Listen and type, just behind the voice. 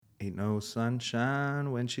Ain't no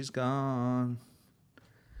sunshine when she's gone.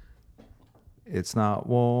 It's not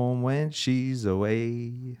warm when she's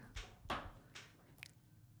away.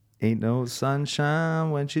 Ain't no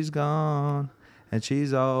sunshine when she's gone. And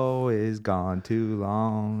she's always gone too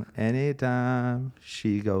long. Anytime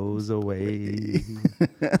she goes away.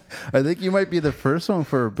 I think you might be the first one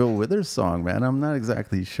for a Bill Withers song, man. I'm not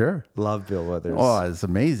exactly sure. Love Bill Withers. Oh, it's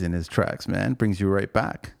amazing. His tracks, man. Brings you right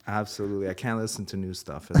back. Absolutely. I can't listen to new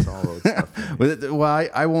stuff. It's all old stuff. Well,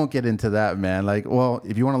 I won't get into that, man. Like, well,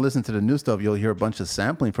 if you want to listen to the new stuff, you'll hear a bunch of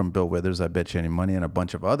sampling from Bill Withers, I Bet You Any Money, and a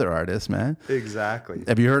bunch of other artists, man. Exactly.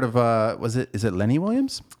 Have you heard of, is it Lenny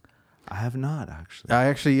Williams? I have not,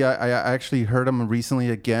 actually. I actually heard him recently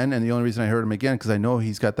again, and the only reason I heard him again, because I know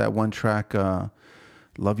he's got that one track,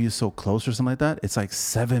 Love You So Close or something like that. It's like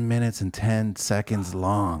 7 minutes and 10 seconds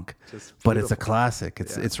long, but it's a classic.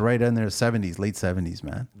 It's right in their 70s, late 70s,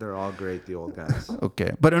 man. They're all great, the old guys.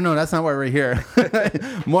 Okay, but no, that's not why we're here.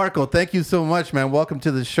 Marco, thank you so much, man. Welcome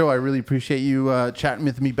to the show. I really appreciate you chatting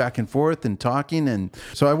with me back and forth and talking. And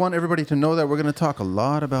so I want everybody to know that we're going to talk a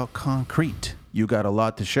lot about concrete. You got a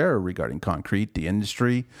lot to share regarding concrete, the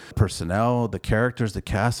industry, personnel, the characters, the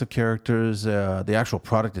cast of characters, the actual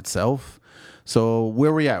product itself. So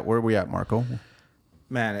where are we at, Marco?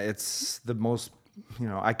 Man, it's the most,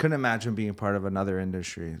 I couldn't imagine being part of another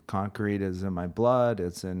industry. Concrete is in my blood.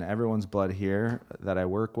 It's in everyone's blood here that I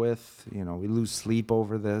work with. We lose sleep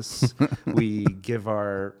over this. We give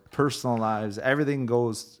our personal lives. Everything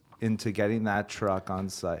goes into getting that truck on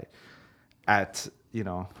site at,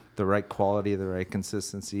 the right quality, the right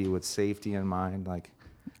consistency with safety in mind. Like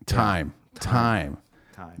time.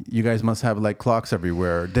 You guys must have like clocks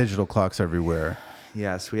everywhere, digital clocks everywhere.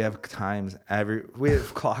 Yes, we have clocks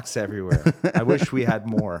everywhere. I wish we had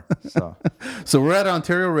more. So we're at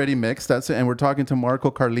Ontario RediMix. That's it, and we're talking to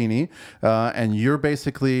Marco Carlini, and you're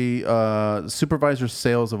basically supervisor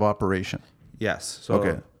sales of operation. Yes. So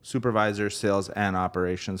okay. Supervisor sales and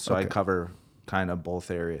operations. So okay. I cover kind of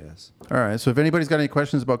both areas. All right. So if anybody's got any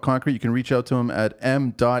questions about concrete, you can reach out to him at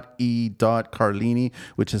m.e.carlini,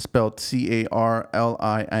 which is spelled Carlini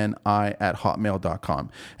 @hotmail.com.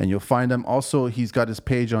 And you'll find him. Also, he's got his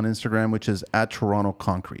page on Instagram, which is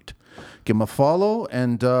 @TorontoConcrete. Give him a follow.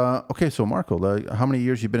 And okay, so Marco, how many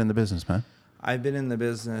years you been in the business, man? I've been in the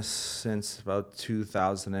business since about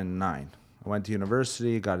 2009. I went to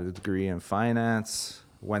university, got a degree in finance,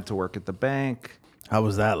 went to work at the bank. How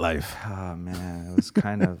was that life? Oh, man, it was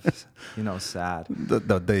kind of, sad.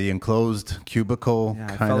 The enclosed cubicle.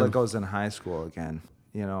 Yeah, I felt like I was in high school again.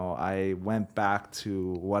 I went back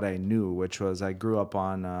to what I knew, which was I grew up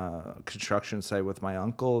on a construction site with my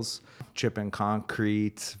uncles, chipping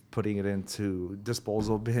concrete, putting it into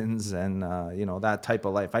disposal bins and, that type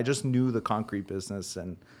of life. I just knew the concrete business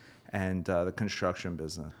and the construction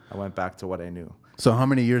business. I went back to what I knew. So how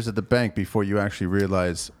many years at the bank before you actually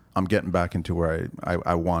realized I'm getting back into where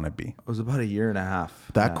I want to be? It was about a year and a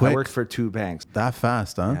half. That quick? I worked for 2 banks. That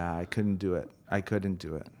fast, huh? Yeah, I couldn't do it.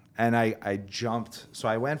 And I jumped. So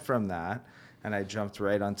I went from that and I jumped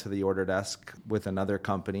right onto the order desk with another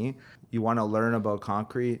company. You want to learn about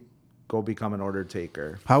concrete? Go become an order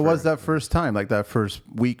taker. How was that first time? Like that first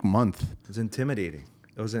week, month? It was intimidating.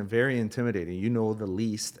 It was very intimidating. You know the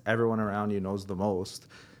least. Everyone around you knows the most.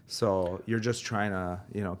 So you're just trying to,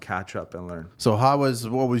 catch up and learn. So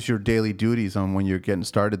what was your daily duties on when you're getting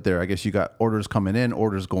started there? I guess you got orders coming in,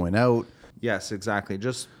 orders going out. Yes, exactly.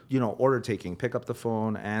 Just, order taking, pick up the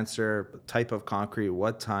phone, answer, type of concrete,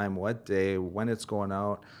 what time, what day, when it's going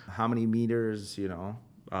out, how many meters,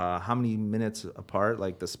 how many minutes apart,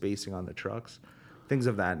 like the spacing on the trucks, things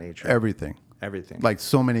of that nature. Everything. Like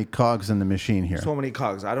so many cogs in the machine here. So many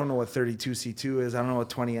cogs. I don't know what 32C2 is. I don't know what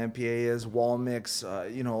 20 MPa is. Wall mix.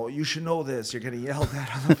 You should know this. You're getting yelled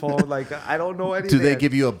at on the phone. Like, I don't know anything. Do they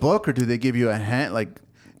give you a book or do they give you a hand? Like,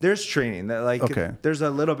 there's training. Okay. There's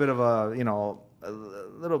a little bit of a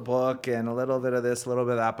little book and a little bit of this, a little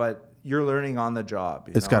bit of that, but you're learning on the job.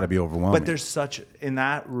 It's got to be overwhelming. But in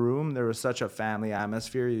that room, there was such a family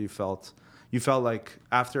atmosphere. You felt like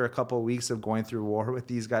after a couple of weeks of going through war with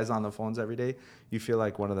these guys on the phones every day, you feel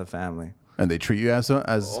like one of the family. And they treat you as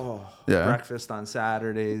breakfast on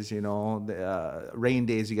Saturdays, rain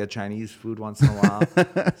days, you get Chinese food once in a while,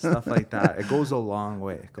 stuff like that. It goes a long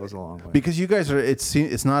way. Because you guys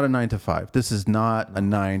it's not a 9 to 5. This is not a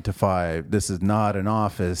 9 to 5. This is not an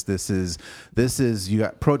office. This is you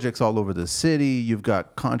got projects all over the city. You've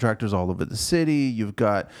got contractors all over the city. You've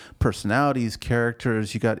got personalities,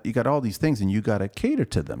 characters. You got all these things, and you got to cater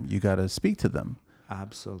to them. You got to speak to them.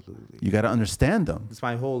 Absolutely. You got to understand them. It's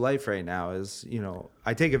my whole life right now is,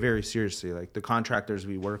 I take it very seriously. Like the contractors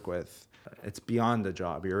we work with, It's beyond the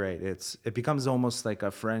job. You're right. It becomes almost like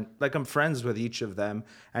a friend, like I'm friends with each of them,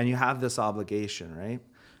 and you have this obligation, right?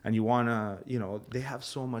 And you want to, they have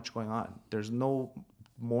so much going on. There's no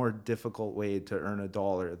more difficult way to earn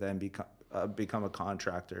 $1 than become a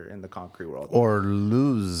contractor in the concrete world. Or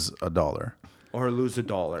lose $1. Or lose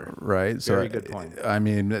 $1. Right. Very good point. I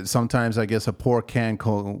mean, sometimes I guess a pour can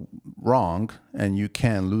go wrong and you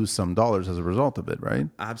can lose some dollars as a result of it, right?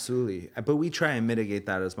 Absolutely. But we try and mitigate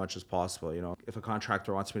that as much as possible. If a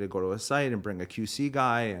contractor wants me to go to a site and bring a QC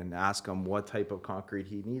guy and ask him what type of concrete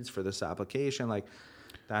he needs for this application, like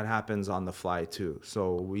that happens on the fly too.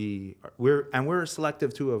 So we're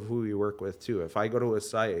selective too of who we work with too. If I go to a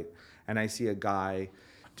site and I see a guy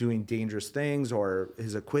doing dangerous things or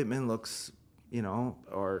his equipment looks,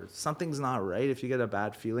 or something's not right, if you get a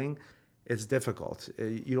bad feeling, it's difficult.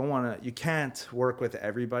 You can't work with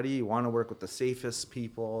everybody. You want to work with the safest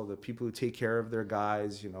people, the people who take care of their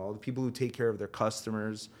guys, the people who take care of their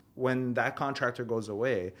customers. When that contractor goes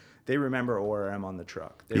away, they remember ORM on the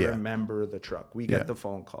truck. They remember the truck. We get the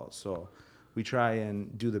phone calls. So we try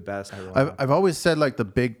and do the best. I've always said, like, the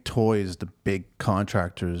big toys, the big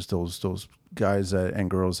contractors, those guys and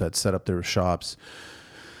girls that set up their shops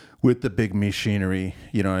with the big machinery,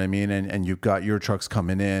 you know what I mean? And you've got your trucks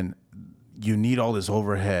coming in, you need all this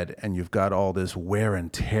overhead and you've got all this wear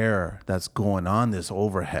and tear that's going on this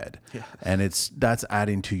overhead. Yeah. And that's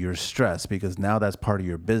adding to your stress because now that's part of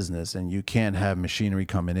your business and you can't have machinery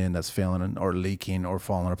coming in that's failing or leaking or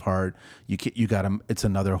falling apart. You got to, it's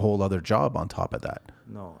another whole other job on top of that.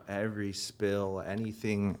 No, every spill,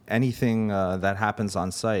 anything that happens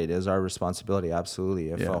on site is our responsibility. Absolutely.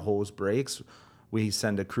 If a hose breaks, we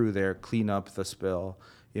send a crew there, clean up the spill,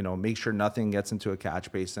 make sure nothing gets into a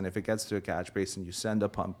catch basin. If it gets to a catch basin, you send a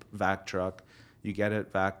pump vac truck, you get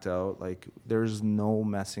it vacked out. Like, there's no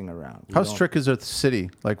messing around. How strict is the city?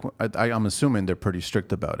 Like, I'm assuming they're pretty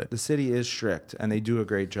strict about it. The city is strict, and they do a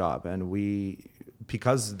great job. And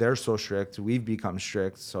because they're so strict, we've become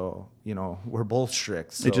strict. So, we're both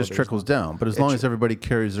strict. So it just trickles down. But as long as everybody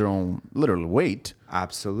carries their own literal weight.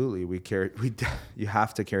 Absolutely. You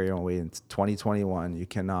have to carry your own weight. It's 2021. You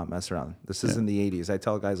cannot mess around. This is in the 80s. I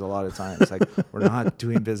tell guys a lot of times, like, we're not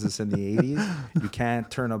doing business in the 80s. You can't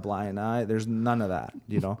turn a blind eye. There's none of that,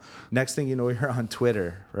 Next thing you know, you're on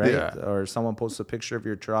Twitter, right? Yeah. Or someone posts a picture of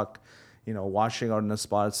your truck, washing out in a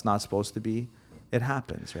spot it's not supposed to be. It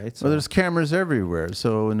happens, right? So, well, there's cameras everywhere.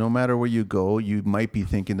 So no matter where you go, you might be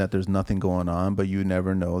thinking that there's nothing going on, but you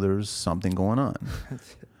never know there's something going on.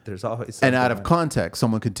 There's always something. And out of context,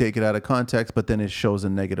 someone could take it out of context, but then it shows a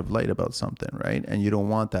negative light about something, right? And you don't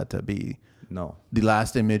want that to be the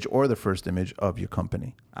last image or the first image of your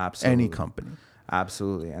company. Absolutely. Any company.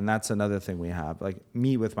 Absolutely. And that's another thing we have. Like,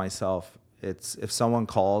 me with myself, it's if someone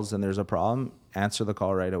calls and there's a problem, answer the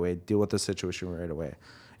call right away, deal with the situation right away.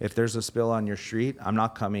 If there's a spill on your street, I'm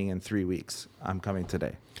not coming in 3 weeks. I'm coming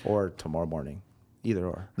today or tomorrow morning, either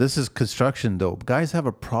or. This is construction, though. Guys have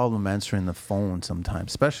a problem answering the phone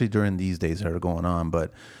sometimes, especially during these days that are going on.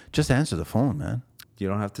 But just answer the phone, man. You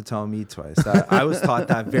don't have to tell me twice. I was taught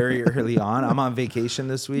that very early on. I'm on vacation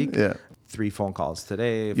this week. Yeah. 3 phone calls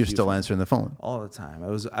today. You're still answering the phone all the time.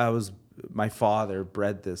 My father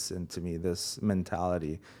bred this into me, this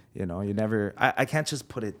mentality. I can't just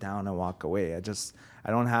put it down and walk away. I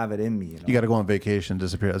don't have it in me. You got to go on vacation,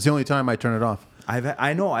 disappear. That's the only time I turn it off.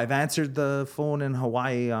 I know. I've answered the phone in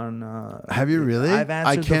Hawaii on. Have you really? I've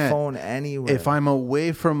answered the phone anywhere. If I'm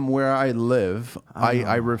away from where I live,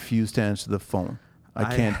 I refuse to answer the phone.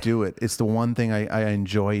 I can't do it. It's the one thing I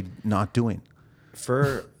enjoy not doing.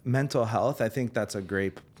 For mental health, I think that's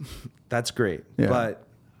great. Yeah. But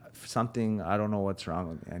something, I don't know what's wrong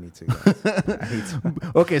with me. I need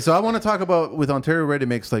to. Okay, so I want to talk about with Ontario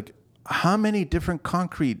RediMix, like, how many different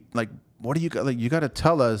concrete, like, what do you got? Like, you got to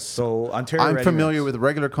tell us. So Ontario I'm RediMix, familiar with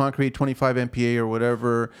regular concrete, 25 MPa or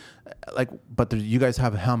whatever. Like, but you guys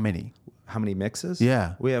have how many? How many mixes?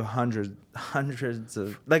 Yeah, we have hundreds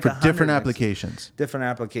of for different applications. Different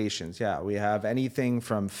applications. Yeah, we have anything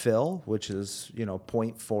from fill, which is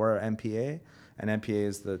 0.4 MPa, and MPa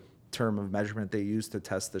is the term of measurement they use to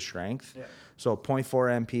test the strength. Yeah. So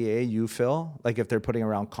 0.4 MPa you fill, like if they're putting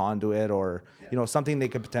around conduit or something they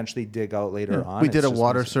could potentially dig out later on. We did a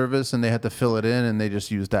water service and they had to fill it in and they just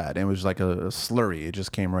used that. It was like a slurry. It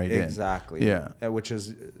just came right in. Exactly. Yeah. Which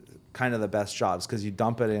is kind of the best jobs because you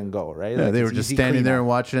dump it in and go, right? Yeah, like, they were just standing there and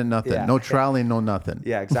watching it, nothing. Yeah. No troweling, no nothing.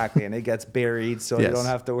 Yeah, exactly. And it gets buried, so you don't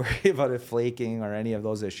have to worry about it flaking or any of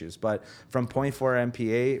those issues. But from 0.4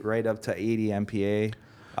 MPa right up to 80 MPa,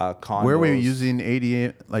 condos. Where were you using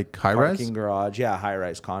 80, like high rise? Parking garage, high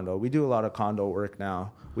rise condo. We do a lot of condo work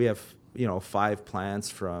now. We have 5 plants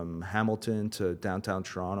from Hamilton to downtown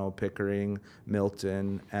Toronto, Pickering,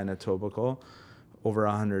 Milton, and Etobicoke, over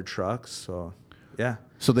 100 trucks. So, yeah.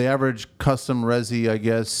 So the average custom resi, I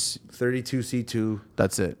guess, 32C2.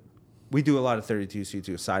 that's it. We do a lot of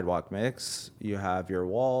 32C2 sidewalk mix. You have your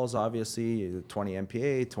walls, obviously, 20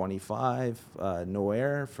 MPa, 25, no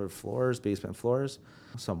air for floors, basement floors.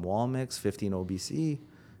 Some wall mix, 15 OBC.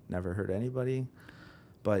 Never hurt anybody.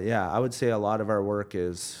 But yeah, I would say a lot of our work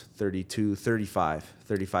is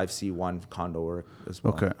 35C1 condo work as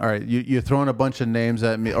well. Okay. All right. You're throwing a bunch of names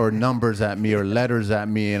at me or numbers at me or letters at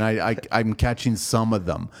me, and I'm catching some of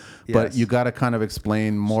them. But Yes. you got to kind of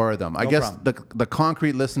explain more of them. I guess the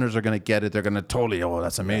concrete listeners are going to get it. They're going to totally, oh,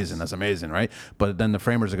 that's amazing. That's amazing, right? But then the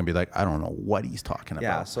framers are going to be like, I don't know what he's talking about.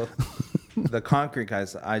 Yeah, so the concrete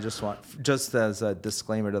guys, I just as a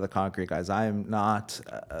disclaimer to the concrete guys, I am not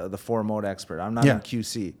the 4-mode expert. I'm not in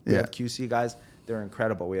QC. We have QC guys. They're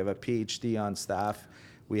incredible. We have a PhD on staff.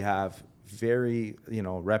 We have very,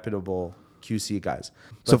 reputable QC guys.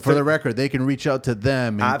 So for the record, they can reach out to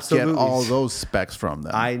them and get all those specs from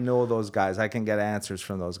them. I know those guys. I can get answers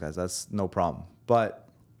from those guys. That's no problem. But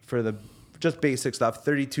for the just basic stuff,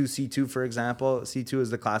 32C2, for example, C2 is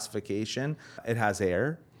the classification. It has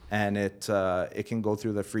air. And it can go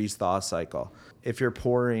through the freeze-thaw cycle. If you're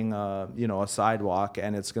pouring, a sidewalk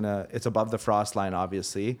and it's above the frost line,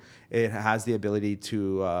 obviously, it has the ability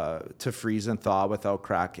to freeze and thaw without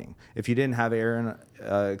cracking. If you didn't have air in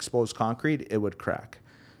exposed concrete, it would crack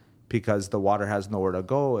because the water has nowhere to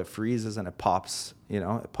go. It freezes and it pops.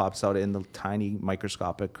 It pops out in the tiny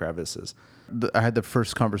microscopic crevices. I had the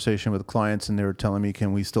first conversation with clients, and they were telling me,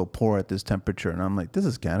 "Can we still pour at this temperature?" And I'm like, "This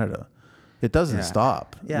is Canada." It doesn't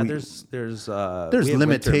stop. Yeah, there's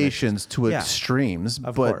limitations to extremes,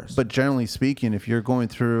 but generally speaking, if you're going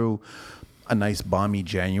through a nice balmy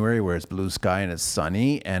January where it's blue sky and it's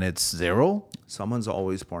sunny and it's 0, someone's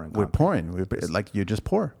always pouring. We're pouring. You just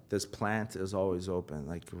pour. This plant is always open.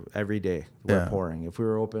 Like every day we're pouring. If we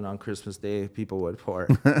were open on Christmas Day, people would pour.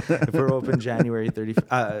 If we're open January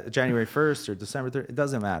 1st or December 30th, it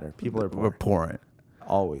doesn't matter. People are pouring. We're pouring.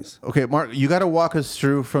 Always. Okay, Mark, you got to walk us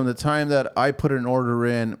through from the time that I put an order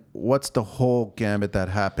in. What's the whole gambit that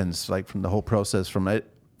happens, like from the whole process, from the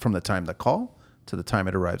time the call to the time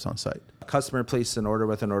it arrives on site? Customer places an order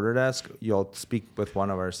with an order desk. You'll speak with one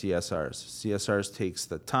of our CSRs. CSRs takes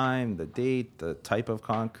the time, the date, the type of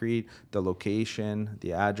concrete, the location,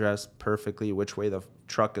 the address perfectly, which way the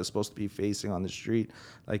truck is supposed to be facing on the street.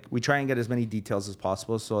 Like, we try and get as many details as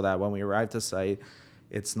possible so that when we arrive to site,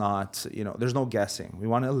 it's not, there's no guessing. We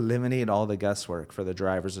want to eliminate all the guesswork for the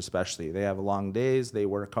drivers, especially. They have long days, they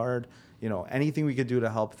work hard. Anything we could do to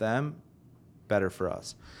help them, better for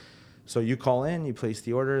us. So you call in, you place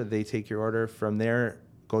the order, they take your order. From there,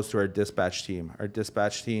 goes to our dispatch team. Our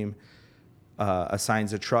dispatch team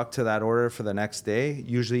assigns a truck to that order for the next day.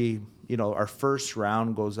 Usually, our first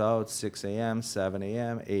round goes out 6 a.m., 7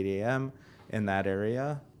 a.m., 8 a.m. in that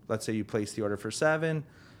area. Let's say you place the order for 7.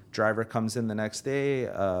 Driver comes in the next day,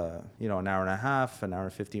 an hour and a half, an hour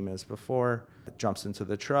and 15 minutes before, jumps into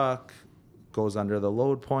the truck, goes under the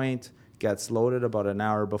load point, gets loaded about an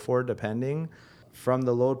hour before, depending. From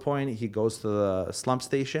the load point, he goes to the slump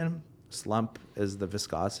station. Slump is the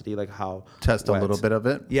viscosity, like how test wet. A little bit of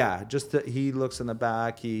it. Yeah, he looks in the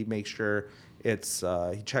back. He makes sure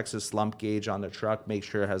he checks his slump gauge on the truck, makes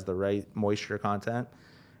sure it has the right moisture content,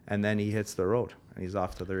 and then he hits the road and he's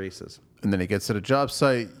off to the races. And then he gets to the job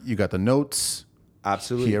site. You got the notes.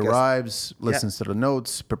 Absolutely. He arrives, listens to the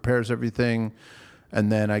notes, prepares everything.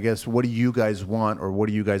 And then I guess, what do you guys want, or what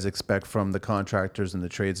do you guys expect from the contractors and the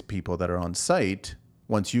tradespeople that are on site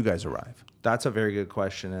once you guys arrive? That's a very good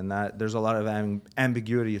question. And that there's a lot of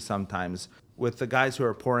ambiguity sometimes. With the guys who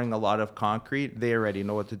are pouring a lot of concrete, they already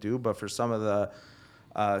know what to do. But for some of the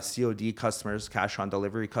COD customers, cash on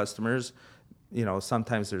delivery customers,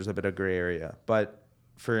 sometimes there's a bit of gray area. But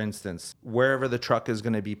for instance, wherever the truck is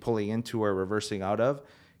going to be pulling into or reversing out of,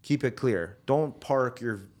 keep it clear. Don't park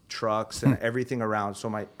your trucks and everything around.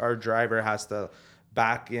 So our driver has to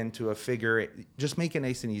back into a figure. Just make it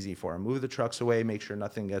nice and easy for him. Move the trucks away. Make sure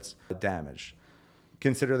nothing gets damaged.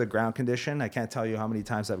 Consider the ground condition. I can't tell you how many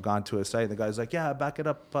times I've gone to a site and the guy's like, yeah, back it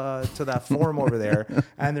up to that form over there.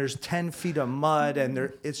 And there's 10 feet of mud and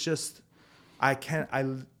it's just, I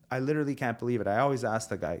literally can't believe it. I always ask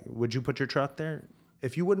the guy, would you put your truck there?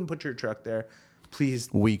 If you wouldn't put your truck there, please.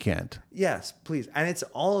 We can't. Yes, please. And it's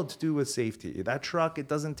all to do with safety. That truck, it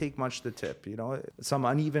doesn't take much to tip. Some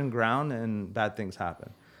uneven ground and bad things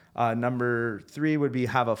happen. Number 3 would be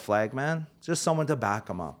have a flagman, just someone to back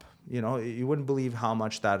them up. You wouldn't believe how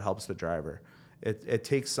much that helps the driver. It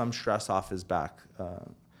takes some stress off his back.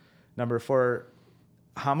 Number 4,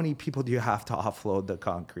 how many people do you have to offload the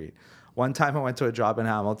concrete? One time I went to a job in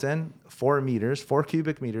Hamilton, 4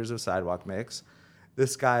 cubic meters of sidewalk mix.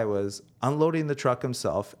 This guy was unloading the truck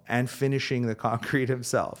himself and finishing the concrete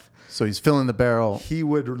himself. So he's filling the barrel. He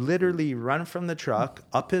would literally run from the truck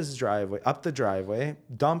up the driveway,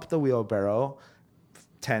 dump the wheelbarrow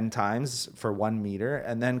 10 times for 1 meter,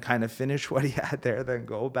 and then kind of finish what he had there, then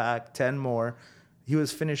go back 10 more. He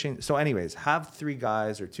was finishing. So anyways, have 3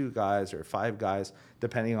 guys or 2 guys or 5 guys,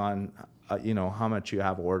 depending on, how much you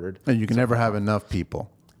have ordered. And you can never have enough people.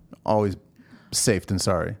 Always safe than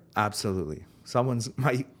sorry. Absolutely. Someone's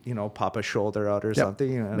might, pop a shoulder out or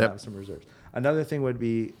something and have some reserves. Another thing would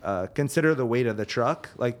be consider the weight of the truck.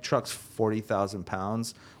 Like truck's 40,000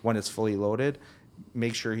 pounds when it's fully loaded.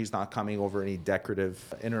 Make sure he's not coming over any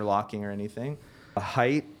decorative interlocking or anything.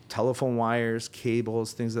 Height, telephone wires,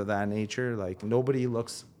 cables, things of that nature. Like nobody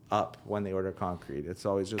looks up when they order concrete. It's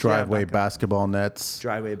always just driveway basketball nets.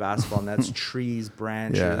 Trees,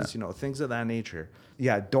 branches, things of that nature.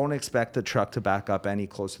 Yeah, don't expect the truck to back up any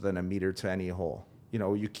closer than a meter to any hole.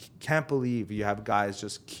 You can't believe you have guys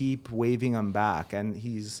just keep waving him back, and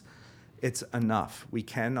it's enough. We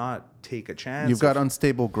cannot take a chance. You've got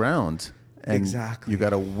unstable ground. And exactly. You got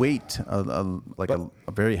to weight a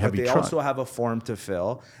very heavy truck. But they also have a form to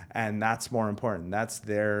fill, and that's more important. That's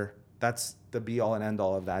the be all and end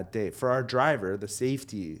all of that day. For our driver, the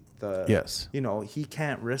safety, yes. He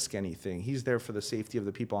can't risk anything. He's there for the safety of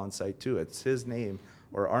the people on site too. It's his name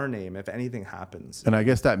or our name if anything happens. And I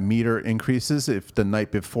guess that meter increases if the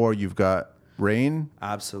night before you've got rain.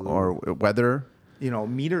 Absolutely. Or weather.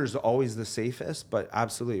 Meter is always the safest, but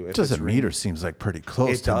absolutely. If just a meter seems like pretty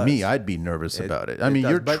close to me. I'd be nervous about it. I mean,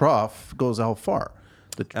 your trough goes how far?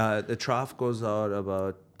 The trough goes out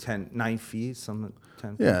about 9 feet, 10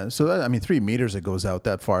 feet. Yeah, so 3 meters it goes out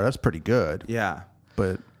that far. That's pretty good. Yeah.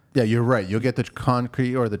 But yeah, you're right. You'll get the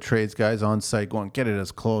concrete or the trades guys on site going, get it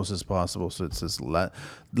as close as possible so it's the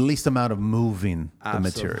least amount of moving the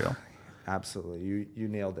material. Absolutely. You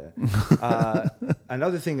nailed it.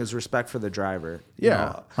 Another thing is respect for the driver.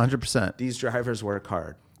 100%. These drivers work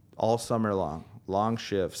hard all summer long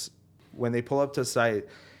shifts. When they pull up to site,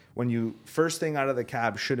 when you first thing out of the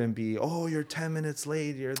cab shouldn't be, oh, you're 10 minutes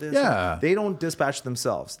late, you're this. Yeah. They don't dispatch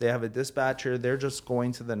themselves. They have a dispatcher. They're just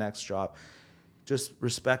going to the next job. Just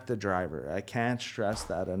respect the driver. I can't stress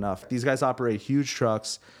that enough. These guys operate huge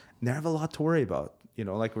trucks, and they have a lot to worry about.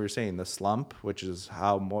 Like we were saying, the slump, which is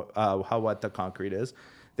how wet the concrete is.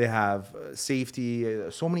 They have safety,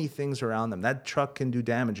 so many things around them. That truck can do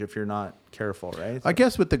damage if you're not careful, right? I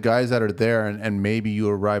guess with the guys that are there and maybe you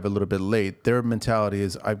arrive a little bit late, their mentality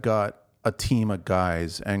is I've got a team of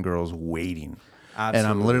guys and girls waiting. Absolutely. And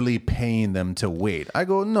I'm literally paying them to wait. I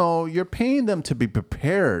go, no, you're paying them to be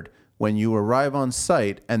prepared when you arrive on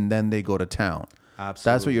site and then they go to town.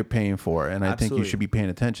 Absolutely. That's what you're paying for, and I think you should be paying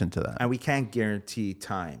attention to that. And we can't guarantee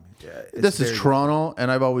time. This is Toronto,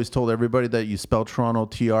 and I've always told everybody that you spell Toronto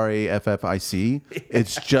Traffic.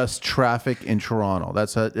 It's just traffic in Toronto.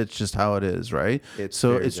 It's just how it is, right? It's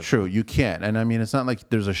true. You can't, and I mean, it's not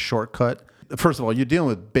like there's a shortcut. First of all, you're dealing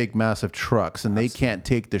with big, massive trucks, and they can't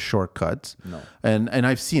take the shortcuts. No. And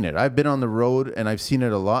I've seen it. I've been on the road, and I've seen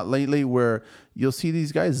it a lot lately where you'll see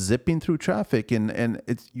these guys zipping through traffic. And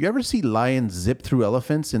you ever see lions zip through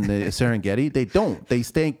elephants in the Serengeti? They don't. They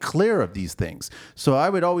stay clear of these things. So I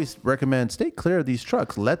would always recommend stay clear of these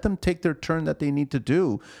trucks. Let them take their turn that they need to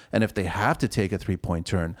do. And if they have to take a 3-point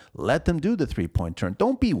turn, let them do the 3-point turn.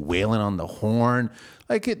 Don't be wailing on the horn.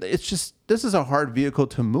 It's just, this is a hard vehicle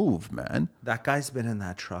to move, man. That guy's been in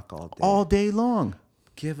that truck all day. All day long.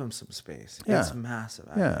 Give him some space. Yeah. It's massive.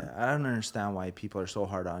 Yeah. I don't understand why people are so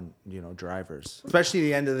hard on, drivers. Especially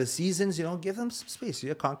the end of the seasons, give them some space. You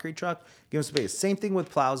see a concrete truck, give them space. Same thing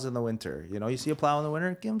with plows in the winter. You see a plow in the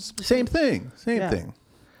winter, give them some space. Same thing.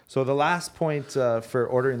 So the last point for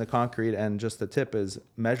ordering the concrete, and just the tip, is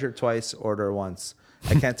measure twice, order once.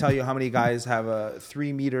 I can't tell you how many guys have a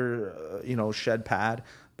 3-meter, shed pad,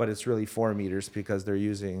 but it's really 4 meters because they're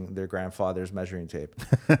using their grandfather's measuring tape.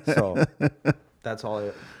 So that's all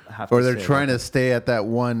I have to say. Or they're trying to stay at that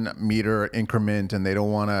 1 meter increment, and they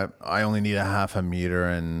don't want to, I only need a half a meter,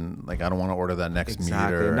 and I don't want to order that next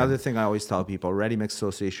meter. Another thing I always tell people, RediMix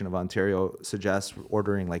Association of Ontario suggests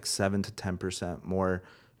ordering 7 to 10% more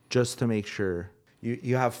just to make sure.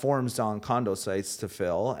 You have forms on condo sites to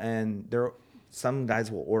fill, and some guys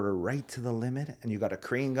will order right to the limit, and you got a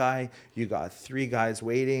crane guy, you got 3 guys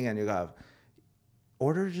waiting, and you got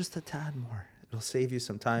order just a tad more. It'll save you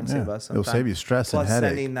some time, save us some time. It'll save you stress and headache. Plus,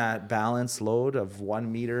 sending that balance load of 1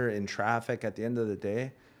 meter in traffic at the end of the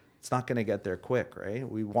day, it's not going to get there quick, right?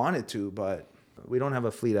 We want it to, but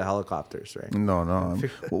a fleet of helicopters, right? No.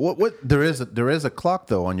 What there is a clock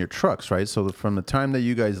though on your trucks, right? So from the time that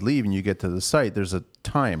you guys leave and you get to the site, there's a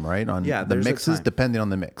time, right? On the mixes, depending on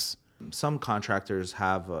the mix. Some contractors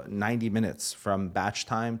have 90 minutes from batch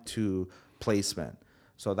time to placement.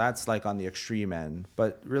 So that's like on the extreme end.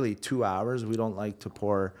 But really 2 hours, we don't like to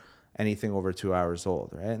pour anything over 2 hours old,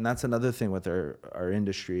 right? And that's another thing with our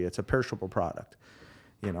industry. It's a perishable product.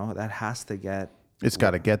 That has to get... It's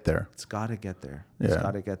got to get there. It's got to get there. Yeah. It's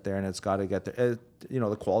got to get there, and it's got to get there.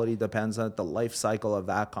 The quality depends on it. The life cycle of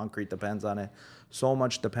that concrete depends on it. So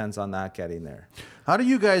much depends on that getting there. How do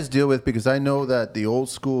you guys deal with, because I know that the old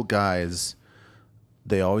school guys,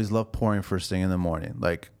 they always love pouring first thing in the morning,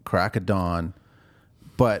 like crack of dawn.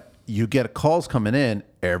 But you get calls coming in,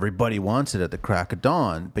 everybody wants it at the crack of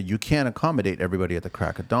dawn, but you can't accommodate everybody at the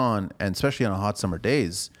crack of dawn. And especially on hot summer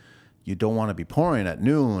days, you don't want to be pouring at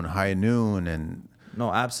noon, high noon, and...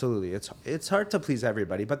 No, absolutely. It's hard to please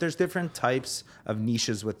everybody, but there's different types of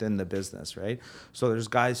niches within the business, right? So there's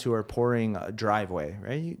guys who are pouring a driveway,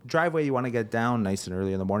 right? Driveway, you want to get down nice and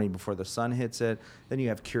early in the morning before the sun hits it. Then you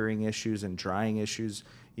have curing issues and drying issues.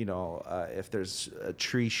 If there's a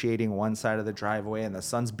tree shading one side of the driveway and the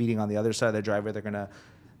sun's beating on the other side of the driveway,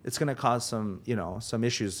 it's gonna cause some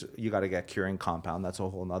issues. You got to get curing compound. That's a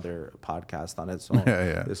whole nother podcast on its own.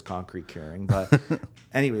 This concrete curing. But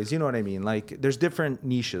anyways, you know what I mean. Like there's different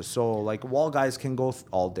niches. So like wall guys can go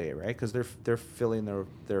all day, right? Because they're filling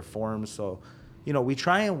their forms. So we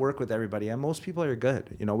try and work with everybody, and most people are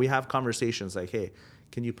good. We have conversations like, hey,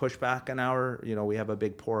 can you push back an hour? We have a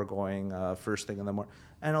big pour going first thing in the morning.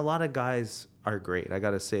 And a lot of guys are great. I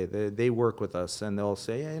got to say, they work with us, and they'll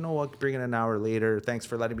say, yeah, you know what, bring it an hour later. Thanks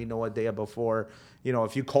for letting me know a day before.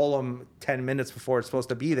 If you call them 10 minutes before it's supposed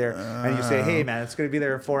to be there, and you say, hey, man, it's going to be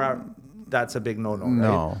there in 4 hours, that's a big no-no, right?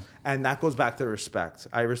 No. And that goes back to respect.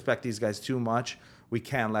 I respect these guys too much. We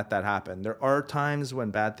can't let that happen. There are times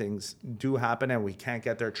when bad things do happen, and we can't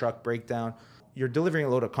get their truck breakdown. You're delivering a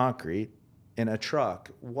load of concrete in a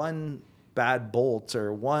truck. One bad bolt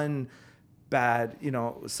or one... bad,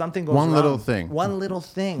 something goes wrong. One little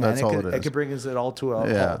thing. That's and it could bring it all to a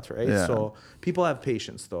halt, right? Yeah. So people have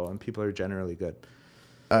patience, though, and people are generally good.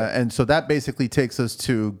 And so that basically takes us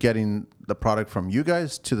to getting the product from you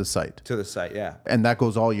guys to the site. To the site, yeah. And that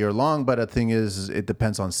goes all year long, but the thing is, it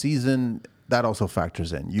depends on season. That also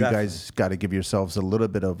factors in. You guys got to give yourselves a little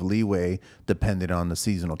bit of leeway depending on the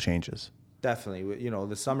seasonal changes. Definitely.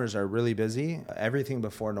 The summers are really busy. Everything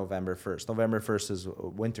before November 1st. November 1st is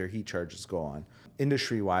winter heat charges go on.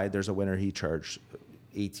 Industry-wide, there's a winter heat charge,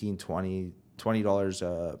 $18,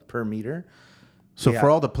 $20 per meter. So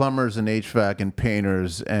for all the plumbers and HVAC and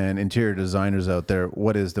painters and interior designers out there,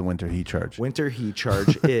 what is the winter heat charge? Winter heat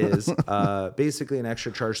charge is basically an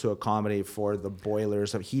extra charge to accommodate for the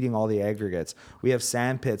boilers of heating all the aggregates. We have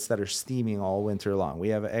sand pits that are steaming all winter long. We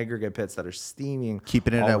have aggregate pits that are steaming.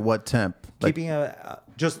 Keeping it at what temp? Keeping it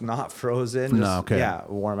just not frozen. Yeah,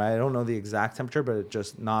 warm. I don't know the exact temperature, but it's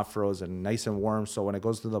just not frozen. Nice and warm. So when it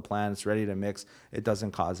goes to the plant, it's ready to mix. It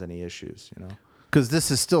doesn't cause any issues, Because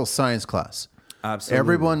this is still science class. Absolutely.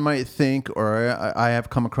 Everyone might think, or I have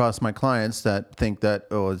come across my clients that think that,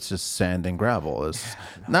 it's just sand and gravel. It's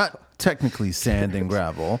not technically sand and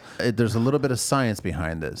gravel. There's a little bit of science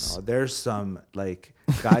behind this. There's some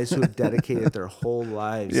guys who have dedicated their whole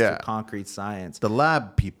lives to concrete science. The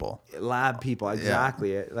lab people.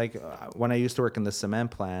 Exactly. Yeah. Like when I used to work in the cement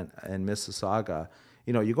plant in Mississauga,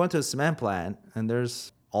 you go into a cement plant and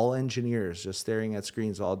there's all engineers just staring at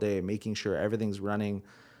screens all day, making sure everything's running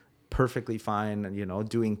perfectly fine,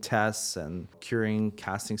 doing tests and curing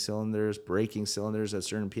casting cylinders, breaking cylinders at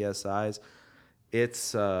certain PSIs.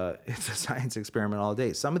 It's a science experiment all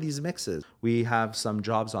day. Some of these mixes, we have some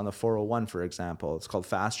jobs on the 401, for example. It's called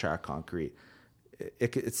fast track concrete.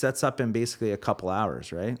 It sets up in basically a couple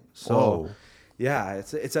hours, right? So, whoa. Yeah,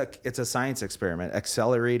 it's a science experiment.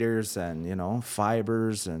 Accelerators and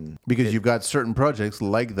fibers and because you've got certain projects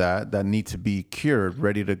like that need to be cured,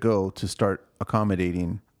 ready to go to start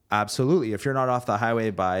accommodating. Absolutely. If you're not off the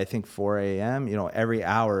highway by, I think, 4 a.m., every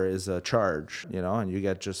hour is a charge, and you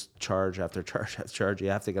get just charge after charge after charge. You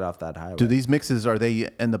have to get off that highway. Do these mixes, are they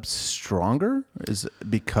end up stronger? Is it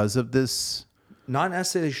because of this? Not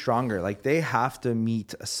necessarily stronger. Like they have to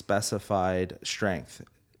meet a specified strength.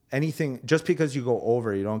 Anything, just because you go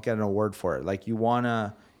over, you don't get an award for it. Like you want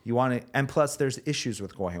to, and plus there's issues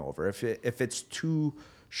with going over. If it's too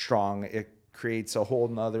strong, it creates a whole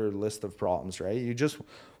nother list of problems, right? You just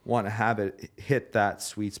want to have it hit that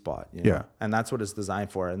sweet spot. Yeah. And that's what it's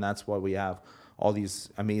designed for. And that's why we have all these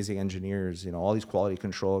amazing engineers, all these quality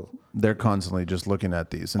control. They're constantly just looking at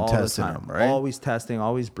these and All testing the time. them, right? Always testing,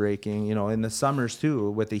 always breaking. In the summers too,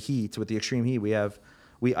 with the heat, with the extreme heat,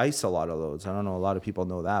 we ice a lot of loads. I don't know, a lot of people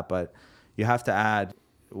know that, but you have to add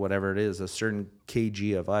whatever it is, a certain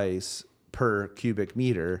kg of ice per cubic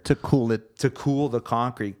meter to cool it, to cool the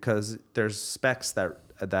concrete, because there's specs that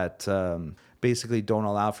basically don't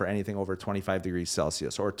allow for anything over 25 degrees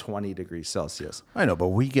Celsius or 20 degrees Celsius. I know, but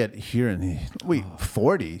we get here in the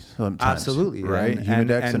 40 sometimes. Absolutely, right?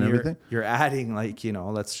 Humidex and everything. You're adding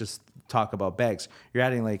let's just talk about bags. You're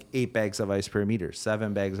adding 8 bags of ice per meter,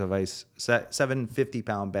 7 bags of ice, 7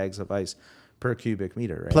 50-pound bags of ice per cubic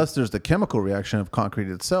meter, right? Plus, there's the chemical reaction of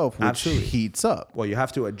concrete itself, which Absolutely. heats up. Well, you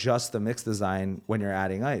have to adjust the mix design when you're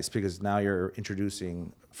adding ice, because now you're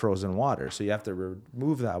introducing frozen water. So you have to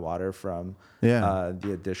remove that water from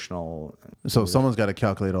the additional. So someone's got to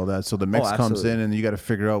calculate all that. So the mix comes absolutely. in, and you got to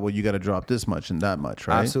figure out, well, you got to drop this much and that much,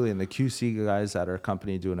 right? Absolutely. And the QC guys at our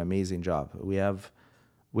company do an amazing job. We have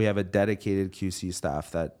a dedicated QC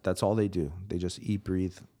staff that's all they do. They just eat,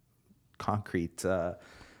 breathe concrete,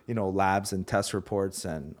 labs and test reports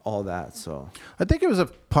and all that. So I think it was a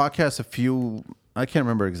podcast I can't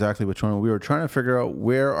remember exactly which one. We were trying to figure out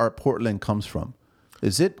where our Portland comes from.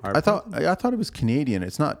 Is it? I thought it was Canadian.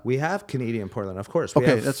 It's not. we have Canadian Portland, of course. Okay,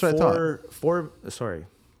 We have that's what I thought.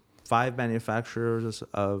 5 manufacturers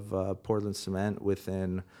of Portland cement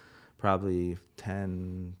within probably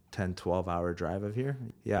 12 hour drive of here.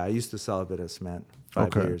 Yeah, I used to sell a bit of cement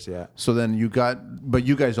 5 years. Yeah. So then but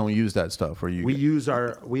you guys don't use that stuff, or you? We use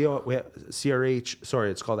we have CRH. Sorry,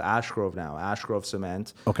 it's called Ashgrove now. Ashgrove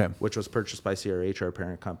Cement. Okay. Which was purchased by CRH, our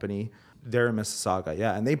parent company. They're in Mississauga,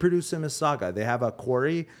 yeah, and they produce in Mississauga. They have a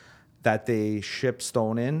quarry that they ship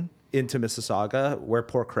stone into Mississauga, where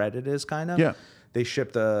Port Credit is, kind of. Yeah. They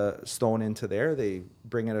ship the stone into there. They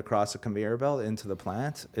bring it across a conveyor belt into the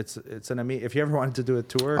plant. It's an amazing. If you ever wanted to do a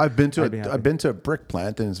tour, I've been to a brick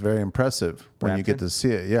plant, and it's very impressive when you get to see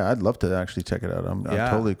it. Yeah, I'd love to actually check it out. I'm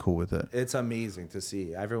totally cool with it. It's amazing to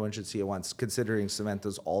see. Everyone should see it once, considering cement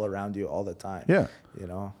is all around you all the time. Yeah.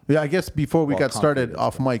 Yeah, I guess before we got started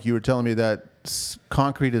off mic, you were telling me that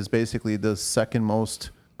concrete is basically the second most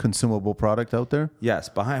consumable product out there. Yes,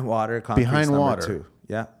 behind water, concrete's number 2.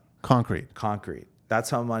 Yeah. Concrete.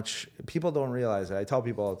 That's how much people don't realize it. I tell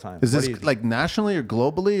people all the time. Is this like nationally or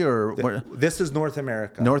globally, or this is North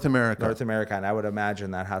America? North America, and I would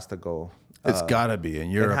imagine that has to go. It's got to be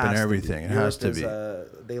in Europe and everything. It has to be.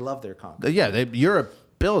 They love their concrete. Yeah, Europe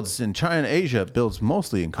builds in China, Asia builds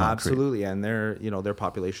mostly in concrete. Absolutely, and their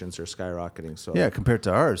populations are skyrocketing. So yeah, compared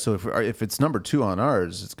to ours. So if it's number 2 on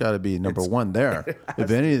ours, it's got to be number 1 there.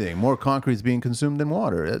 If anything, more concrete is being consumed than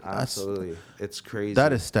water. Absolutely, it's crazy.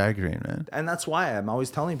 That is staggering, man. And that's why I'm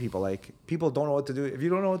always telling people, people don't know what to do. If you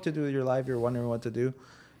don't know what to do with your life, you're wondering what to do,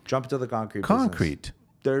 jump into the concrete business.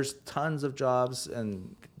 There's tons of jobs,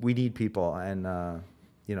 and we need people, and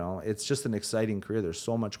it's just an exciting career. There's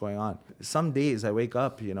so much going on. Some days I wake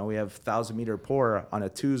up, we have 1,000-meter pour on a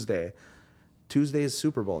Tuesday. Tuesday is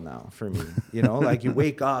Super Bowl now for me. You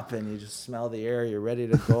wake up and you just smell the air. You're ready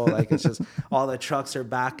to go. It's just all the trucks are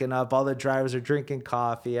backing up. All the drivers are drinking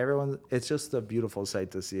coffee. It's just a beautiful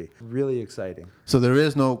sight to see. Really exciting. So there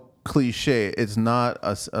is no cliche. It's not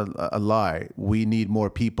a lie. We need more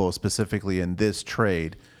people specifically in this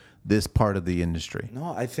trade, this part of the industry.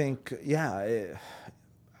 No, I think,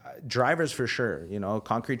 drivers for sure.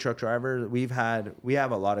 Concrete truck drivers. We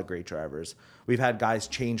have a lot of great drivers. We've had guys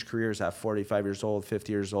change careers at 45 years old,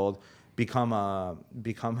 50 years old, become a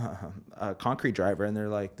concrete driver, and they're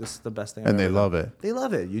like, "This is the best thing." And they love it. They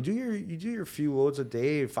love it. You do your few loads a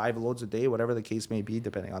day, 5 loads a day, whatever the case may be,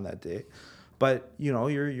 depending on that day. But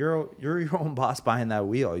you're your own boss behind that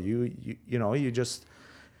wheel. You just.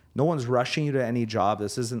 No one's rushing you to any job.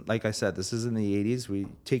 This isn't, like I said, this isn't the 80s. We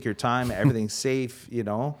take your time. Everything's safe,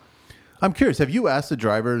 I'm curious. Have you asked the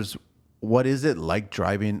drivers, what is it like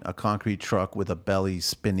driving a concrete truck with a belly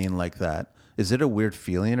spinning like that? Is it a weird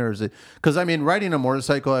feeling, or is it? Because riding a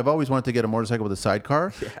motorcycle, I've always wanted to get a motorcycle with a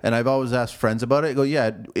sidecar, and I've always asked friends about it. I go,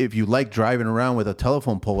 yeah, if you like driving around with a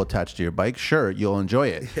telephone pole attached to your bike, sure, you'll enjoy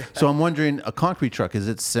it. Yeah. So I'm wondering, a concrete truck, is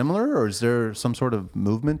it similar, or is there some sort of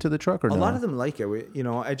movement to the truck, or no? A lot of them like it.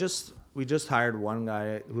 We just hired one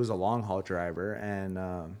guy who's a long haul driver, and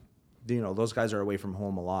those guys are away from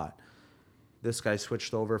home a lot. This guy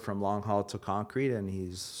switched over from long haul to concrete, and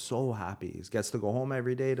he's so happy. He gets to go home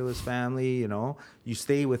every day to his family. You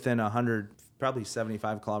stay within 100, probably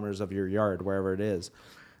 75 kilometers of your yard, wherever it is.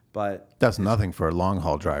 But That's nothing for a long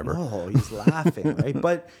haul driver. oh, he's laughing, right?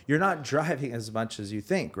 But you're not driving as much as you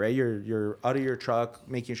think, right? You're out of your truck,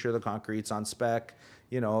 making sure the concrete's on spec,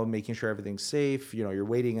 making sure everything's safe. You're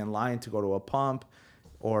waiting in line to go to a pump,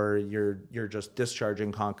 or you're just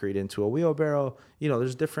discharging concrete into a wheelbarrow.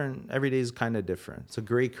 There's different. Every day is kind of different. It's a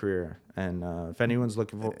great career, and if anyone's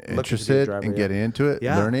looking to be a Interested driver, in getting into it,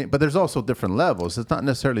 learning. But there's also different levels. It's not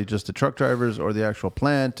necessarily just the truck drivers or the actual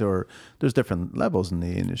plant, or there's different levels in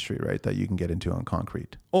the industry, right, that you can get into on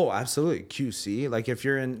concrete. Oh, absolutely. QC. Like if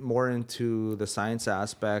you're more into the science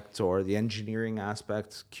aspect or the engineering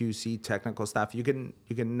aspect, QC, technical stuff, you can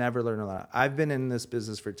never learn a lot. I've been in this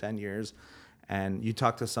business for 10 years. And you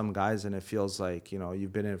talk to some guys and it feels like,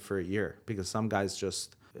 you've been in it for a year, because some guys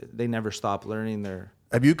they never stop learning their.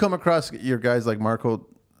 Have you come across your guys like Marco?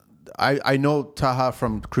 I know Taha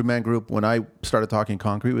from Crewman Group. When I started talking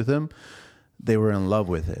concrete with him, they were in love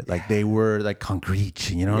with it. Like they were like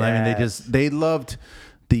concrete, what I mean? They loved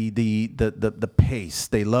the pace.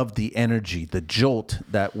 They loved the energy, the jolt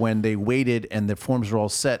that when they waited and the forms were all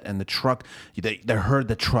set and the truck, they heard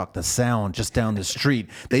the truck, the sound just down the street.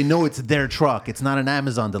 They know it's their truck. It's not an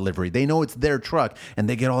Amazon delivery. They know it's their truck and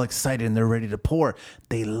they get all excited and they're ready to pour.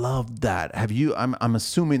 They love that. I'm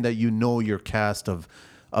assuming that your cast of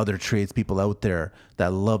other tradespeople out there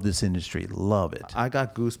that love this industry. Love it. I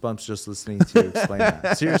got goosebumps just listening to you explain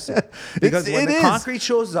that. Seriously. Because when the concrete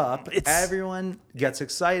shows up, everyone gets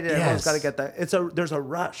excited. Yes. Everyone's got to get that. There's a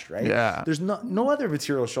rush, right? Yeah. There's no other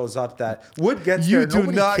material shows up that wood gets you there. You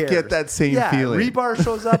do not get that same feeling. Rebar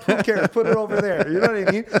shows up. Who cares? Put it over there. You know what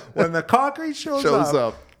I mean? When the concrete shows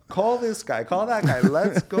up. Call this guy, call that guy.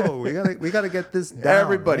 Let's go. We gotta get this down.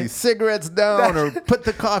 Everybody, right? Cigarettes down, or put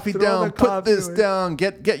the coffee down. Put this down.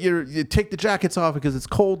 You take the jackets off because it's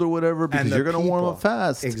cold or whatever, because you're gonna warm up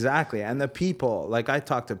fast. Exactly. And the people, like I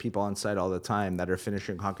talk to people on site all the time that are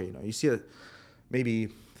finishing concrete. You see maybe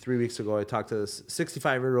 3 weeks ago, I talked to this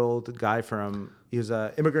 65-year-old guy he was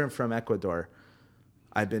an immigrant from Ecuador.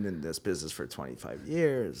 I've been in this business for 25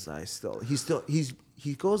 years.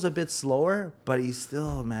 He goes a bit slower, but he's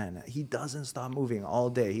still, man, he doesn't stop moving all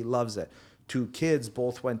day. He loves it. 2 kids,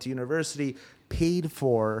 both went to university, paid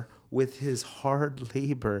for with his hard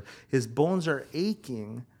labor. His bones are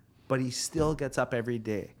aching, but he still gets up every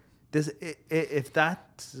day. If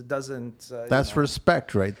that doesn't... That's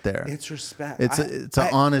respect right there. It's respect. It's an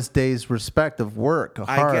honest day's respect of work,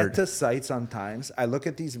 hard. I get to site sometimes. I look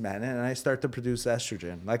at these men and I start to produce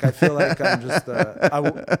estrogen. Like I feel like I'm just...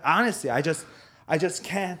 honestly, I just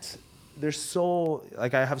can't. They're so...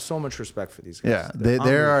 Like I have so much respect for these guys. Yeah, they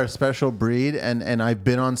are a special breed. And I've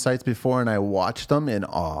been on sites before and I watched them in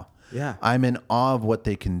awe. Yeah. I'm in awe of what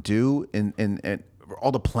they can do in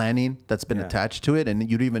all the planning that's been attached to it, and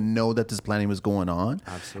you don't even know that this planning was going on.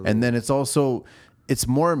 Absolutely. And then it's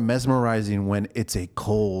more mesmerizing when it's a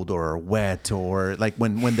cold or wet, or like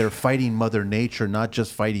when they're fighting Mother Nature, not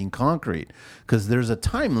just fighting concrete, because there's a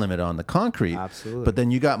time limit on the concrete. Absolutely. But then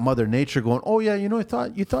you got Mother Nature going, oh yeah, you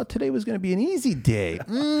thought today was going to be an easy day.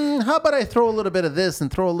 How about I throw a little bit of this and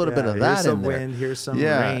throw a little bit of that in there? Here's some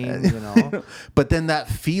wind, here's some rain, But then that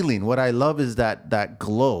feeling, what I love is that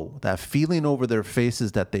glow, that feeling over their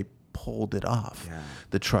faces that they pulled it off. Yeah.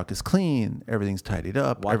 The truck is clean, everything's tidied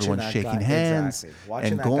up, everyone's shaking guy, hands,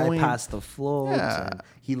 watching and that going guy past the floats. Yeah. And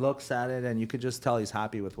he looks at it, and you could just tell he's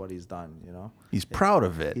happy with what he's done. He's proud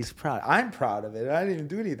of it. He's proud. I'm proud of it. I didn't even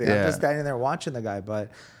do anything. Yeah. I'm just standing there watching the guy. But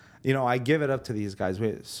I give it up to these guys. We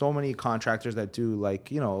have so many contractors that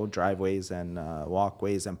do driveways and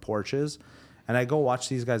walkways and porches, and I go watch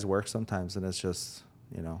these guys work sometimes, and it's just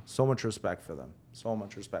so much respect for them. So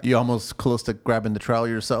much respect. You almost close to grabbing the trowel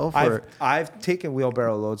yourself? I've taken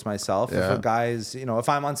wheelbarrow loads myself. Yeah. If a guy's, if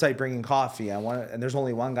I'm on site bringing coffee, and there's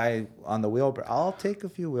only one guy on the wheelbarrow, I'll take a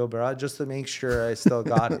few wheelbarrow just to make sure I still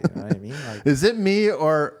got it. You know what I mean? Is it me,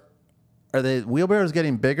 or are the wheelbarrows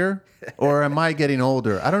getting bigger, or am I getting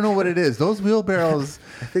older? I don't know what it is. Those wheelbarrows...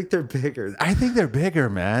 I think they're bigger. I think they're bigger,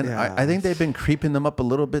 man. Yeah. I think they've been creeping them up a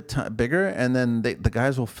little bit bigger, and then the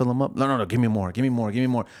guys will fill them up. No, give me more.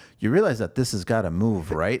 You realize that this has got to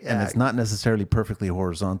move, right? Yeah. And it's not necessarily perfectly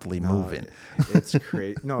horizontally moving. It's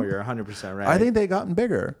crazy. No, you're 100% right. I think they've gotten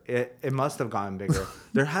bigger. It must have gotten bigger.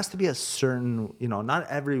 There has to be a certain, not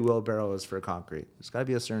every wheelbarrow is for concrete. There's got to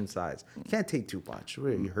be a certain size. You can't take too much.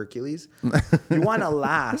 What are you, Hercules? You want to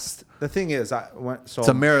last. The thing is, it's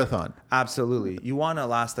a marathon. Absolutely. You want to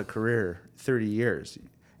last a career 30 years.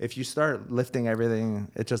 If you start lifting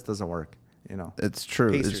everything, it just doesn't work. It's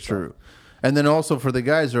true. Pace it's yourself. True. And then also for the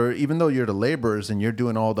guys, or even though you're the laborers and you're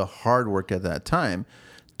doing all the hard work at that time,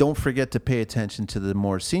 don't forget to pay attention to the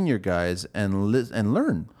more senior guys and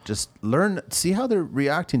learn. Just learn, see how they're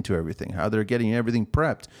reacting to everything, how they're getting everything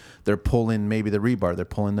prepped. They're pulling maybe the rebar, they're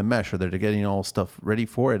pulling the mesh, or they're getting all stuff ready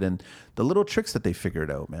for it, and the little tricks that they figured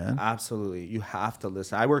out, man. Absolutely. You have to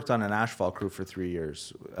listen. I worked on an asphalt crew for 3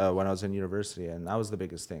 years when I was in university, and that was the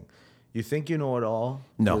biggest thing. You think you know it all?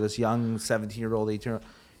 No. You're this young 17-year-old, 18-year-old.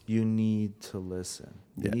 You need to listen.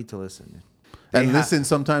 You need to listen. And listen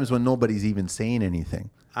sometimes when nobody's even saying anything.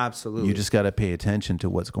 Absolutely. You just got to pay attention to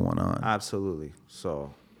what's going on. Absolutely.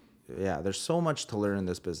 So, yeah, there's so much to learn in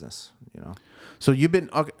this business, you know. So you've been,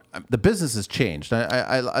 okay, the business has changed.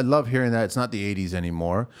 I love hearing that. It's not the 80s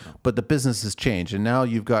anymore, but the business has changed. And now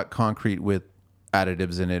you've got concrete with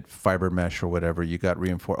additives in it, fiber mesh or whatever. You got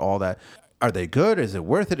reinforced, all that. Are they good? Is it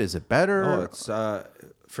worth it? Is it better? Oh, it's,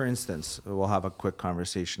 for instance, we'll have a quick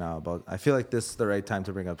conversation now about, I feel like this is the right time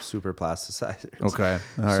to bring up super plasticizers. Okay.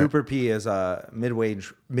 All right. Super P is a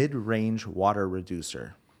mid-range water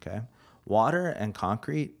reducer. Okay. Water and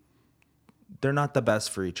concrete, they're not the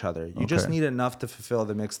best for each other. You just need enough to fulfill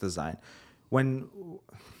the mix design. When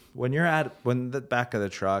the back of the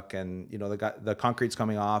truck and you know the concrete's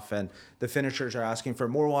coming off and the finishers are asking for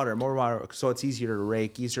more water, so it's easier to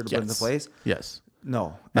rake, easier to put into place. Yes.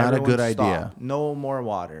 No, not a good stop. idea. No more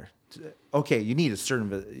water. Okay, you need a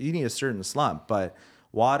certain slump, but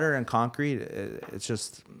water and concrete, it's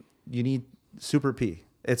just you need Super P.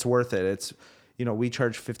 It's worth it. It's we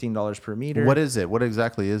charge $15 per meter. What is it? What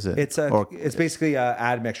exactly is it? It's basically a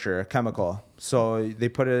admixture, a chemical. So they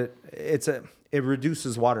put it. It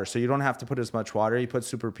reduces water, so you don't have to put as much water. You put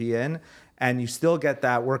Super P in, and you still get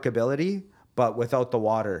that workability, but without the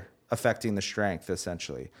water affecting the strength,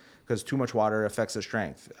 essentially. Because too much water affects the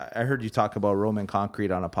strength. I heard you talk about Roman concrete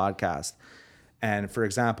on a podcast. And for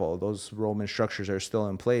example, those Roman structures are still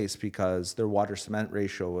in place because their water cement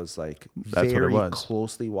ratio was very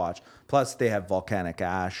closely watched. Plus they have volcanic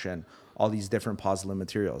ash and all these different pozzolan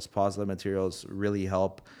materials. Pozzolan materials really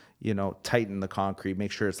help, tighten the concrete,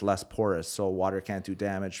 make sure it's less porous so water can't do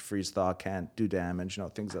damage, freeze thaw can't do damage,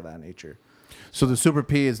 things of that nature. So the Super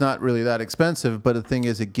P is not really that expensive, but the thing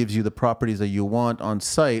is it gives you the properties that you want on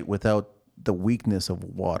site without the weakness of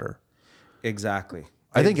water. Exactly.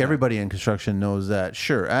 I think everybody in construction knows that.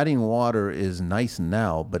 Sure, adding water is nice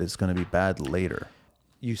now, but it's going to be bad later.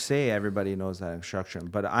 You say everybody knows that in construction,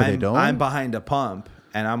 but I'm behind a pump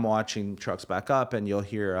and I'm watching trucks back up and you'll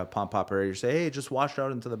hear a pump operator say, "Hey, just wash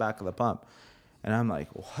out into the back of the pump." And I'm like,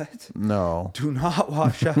 what? No. Do not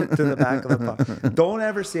wash out to the back of the pump. Don't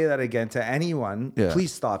ever say that again to anyone. Yeah.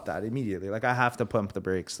 Please stop that immediately. I have to pump the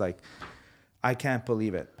brakes. I can't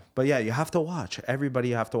believe it. But yeah, you have to watch. Everybody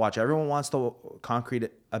you have to watch. Everyone wants the concrete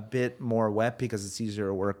a bit more wet because it's easier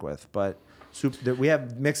to work with. But we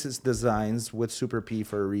have mixes designs with Super P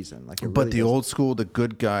for a reason. But the old school, the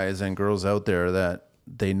good guys and girls out there that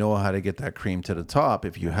they know how to get that cream to the top.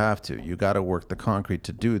 If you have to, you got to work the concrete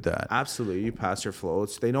to do that. Absolutely. You pass your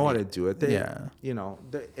floats. They know how to do it.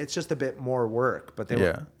 It's just a bit more work, but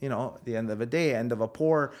at the end of the day, end of a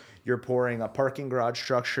pour, you're pouring a parking garage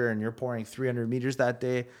structure and you're pouring 300 meters that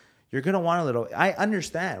day. You're going to want a little, I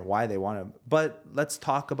understand why they want to, but let's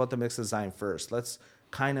talk about the mix design first. Let's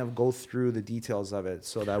kind of go through the details of it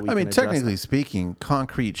so that we can technically speaking,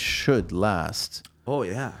 concrete should last. Oh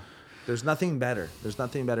yeah. There's nothing better. There's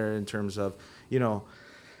nothing better in terms of,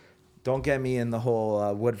 don't get me in the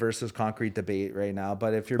whole wood versus concrete debate right now.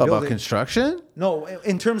 But if you're building about construction, no,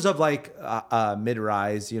 in terms of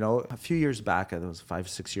mid-rise, a few years back, it was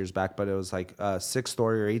 5-6 years back, but it was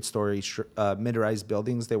 6-story or 8-story mid-rise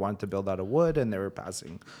buildings. They wanted to build out of wood, and they were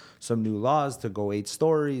passing some new laws to go 8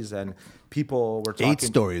 stories, and people were talking 8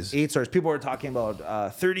 stories. 8 stories. People were talking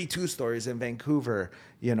about 32 stories in Vancouver,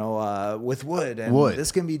 with wood, and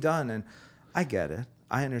this can be done. And I get it.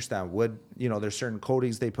 I understand wood, there's certain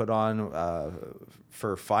coatings they put on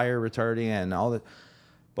for fire retarding and all that.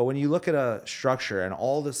 But when you look at a structure and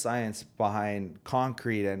all the science behind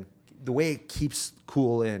concrete and the way it keeps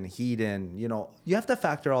cool in, heat in, you have to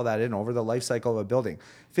factor all that in over the life cycle of a building.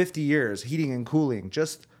 50 years, heating and cooling,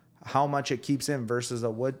 just how much it keeps in versus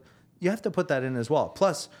a wood. You have to put that in as well.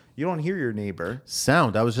 Plus, you don't hear your neighbor.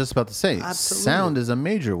 Sound. I was just about to say, absolutely. Sound is a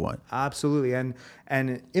major one. Absolutely. And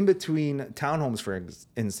in between townhomes, for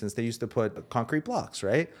instance, they used to put concrete blocks,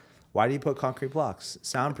 right? Why do you put concrete blocks?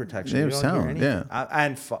 Sound protection. They have sound, yeah.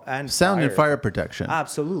 And sound and fire protection.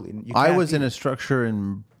 Absolutely. I was in a structure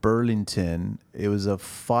in Burlington. It was a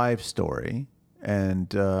 5-story.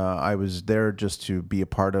 And I was there just to be a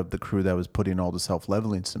part of the crew that was putting all the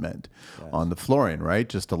self-leveling cement on the flooring, right?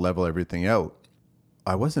 Just to level everything out.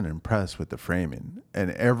 I wasn't impressed with the framing.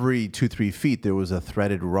 And every 2-3 feet, there was a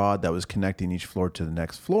threaded rod that was connecting each floor to the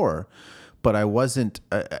next floor. But I wasn't.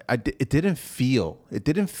 It didn't feel. It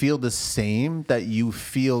didn't feel the same that you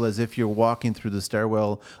feel as if you're walking through the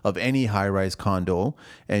stairwell of any high-rise condo,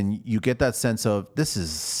 and you get that sense of this is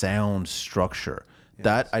sound structure. Yes.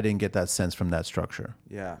 That I didn't get that sense from that structure.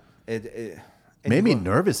 Yeah, it made me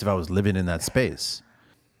nervous if I was living in that space.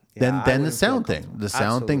 Then the sound thing. The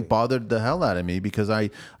sound thing bothered the hell out of me because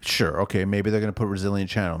maybe they're going to put resilient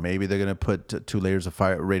channel. Maybe they're going to put 2 layers of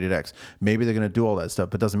fire rated X. Maybe they're going to do all that stuff,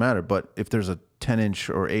 but it doesn't matter. But if there's a 10-inch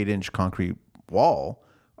or 8-inch concrete wall,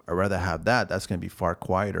 I'd rather have that. That's going to be far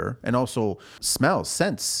quieter. And also smells,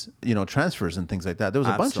 scents, transfers and things like that. There was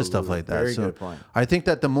a bunch of stuff like that. Very good point. I think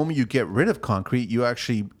that the moment you get rid of concrete, you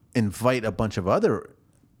actually invite a bunch of other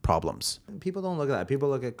problems. People don't look at that. People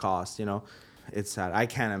look at cost, It's sad. I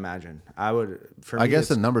can't imagine. I guess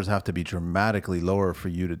the numbers have to be dramatically lower for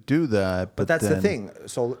you to do that. But that's the thing.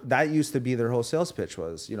 So that used to be their whole sales pitch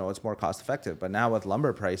was, it's more cost effective. But now with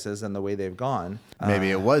lumber prices and the way they've gone.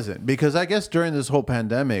 Maybe it wasn't. Because I guess during this whole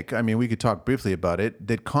pandemic, we could talk briefly about it.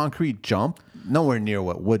 Did concrete jump? Nowhere near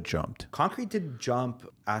what wood jumped. Concrete did jump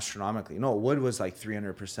astronomically. No, wood was like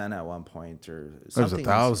 300% at one point or It something. was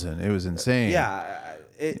 1,000. It was insane.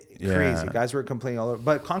 Crazy. Guys were complaining all over.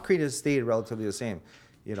 But concrete has stayed relatively the same.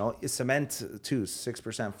 Cement too,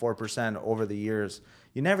 6%, 4% over the years.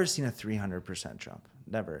 You never seen a 300% jump.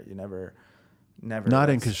 Never. You never.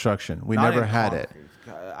 Not in construction. We never had it.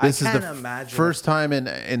 This is the first time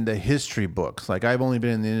in the history books. Like I've only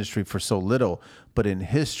been in the industry for so little, but in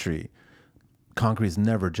history, concrete's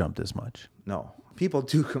never jumped as much. No. People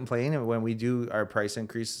do complain when we do our price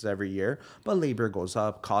increases every year, but labor goes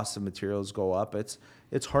up, costs of materials go up.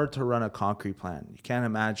 It's hard to run a concrete plant. You can't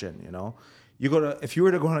imagine, if you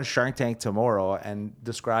were to go on a Shark Tank tomorrow and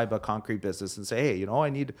describe a concrete business and say, hey, I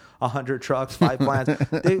need 100 trucks, 5 plants,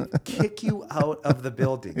 they kick you out of the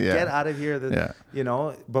building. Yeah. Get out of here.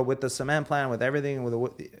 But with the cement plant, with everything, with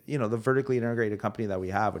the vertically integrated company that we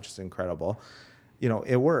have, which is incredible,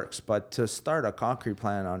 it works. But to start a concrete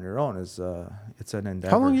plant on your own it's an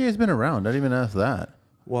endeavor. How long have you guys been around? I didn't even ask that.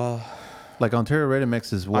 Well, like Ontario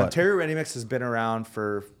RediMix is what? Ontario RediMix has been around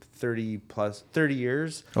for 30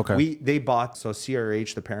 years. Okay. They bought, so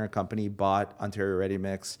CRH, the parent company, bought Ontario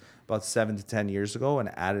RediMix about 7 to 10 years ago and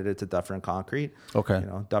added it to Dufferin Concrete. Okay.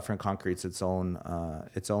 Dufferin Concrete's its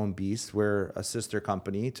own beast. We're a sister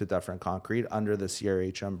company to Dufferin Concrete under the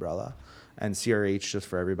CRH umbrella. And CRH, just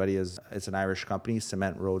for everybody, it's an Irish company,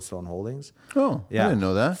 Cement Roadstone Holdings. Oh, yeah. I didn't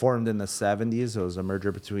know that. Formed in the 70s. It was a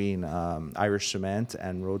merger between Irish Cement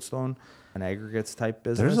and Roadstone, an aggregates type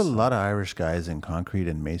business. There's a lot of Irish guys in concrete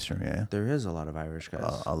and masonry. Yeah? There is a lot of Irish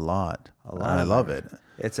guys. A lot. I love it.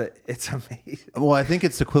 It's amazing. Well, I think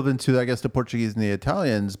it's equivalent to, the Portuguese and the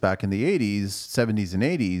Italians back in the 80s, 70s and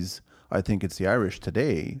 80s. I think it's the Irish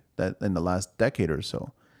today that in the last decade or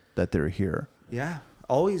so that they're here. Yeah.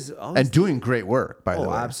 Always and doing great work, by the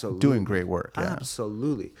way. Absolutely. Doing great work. Yeah.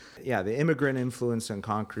 Absolutely. Yeah, the immigrant influence in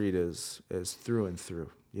concrete is through and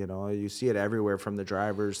through. You see it everywhere from the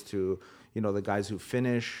drivers to, the guys who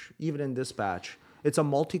finish, even in dispatch. It's a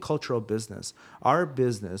multicultural business. Our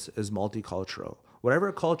business is multicultural.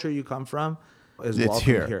 Whatever culture you come from is welcome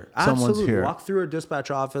here. Someone's Absolutely. here. Walk through a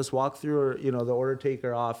dispatch office, walk through, the order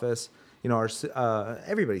taker office. Our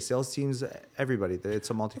everybody, sales teams, everybody.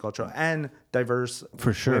 It's a multicultural and diverse.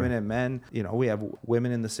 For sure. Women and men. We have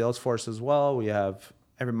women in the sales force as well. We have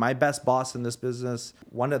my best boss in this business.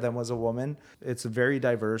 One of them was a woman. It's a very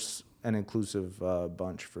diverse and inclusive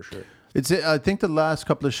bunch for sure. I think the last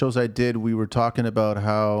couple of shows I did, we were talking about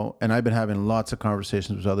how, and I've been having lots of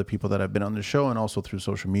conversations with other people that have been on the show and also through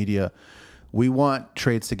social media. We want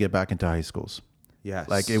trades to get back into high schools. Yes.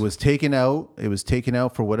 Like it was taken out. It was taken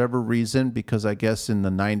out for whatever reason, because I guess in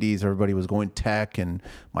the 90s, everybody was going tech and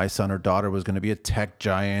my son or daughter was going to be a tech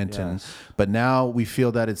giant. Yes. But now we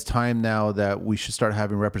feel that it's time now that we should start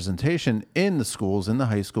having representation in the schools, in the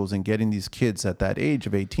high schools, and getting these kids at that age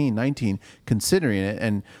of 18, 19, considering it.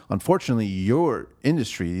 And unfortunately, your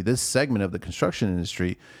industry, this segment of the construction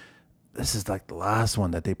industry, this is like the last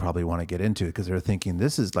one that they probably want to get into because they're thinking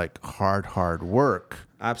this is like hard work.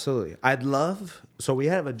 Absolutely. So we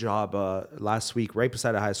have a job last week right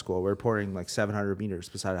beside a high school. We're pouring like 700 meters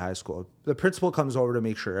beside a high school. The principal comes over to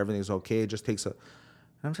make sure everything's okay. It just takes and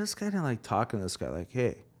I'm just kind of like talking to this guy like,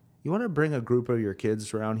 hey, you want to bring a group of your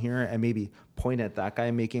kids around here and maybe point at that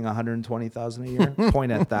guy making $120,000 a year,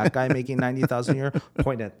 point at that guy making $90,000 a year,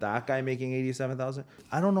 point at that guy making $87,000.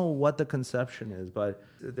 I don't know what the conception is, but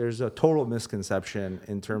there's a total misconception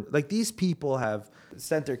in terms like these people have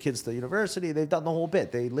sent their kids to university. They've done the whole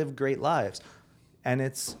bit. They live great lives. and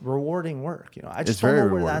it's rewarding work. You know, I just It's don't very know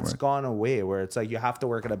where rewarding that's work. gone away, where it's like you have to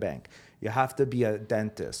work at a bank, you have to be a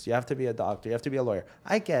dentist, you have to be a doctor, you have to be a lawyer.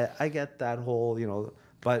 I get that whole, you know,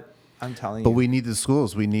 but I'm telling But you, we need the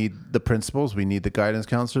schools. We need the principals. We need the guidance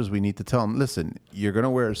counselors. We need to tell them, listen, you're going to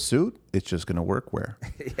wear a suit. It's just going to work-wear.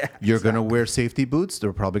 yeah, You're going to wear safety boots.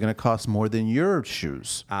 They're probably going to cost more than your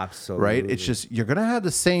shoes. absolutely, Right? It's just, you're going to have the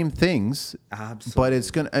same things, absolutely, but it's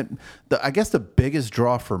going to, I guess the biggest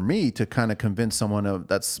draw for me to kind of convince someone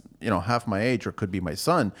that's, you know, half my age or could be my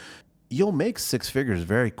son, you'll make six figures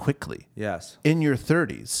very quickly. yes, In your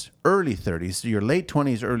 30s, early 30s, your late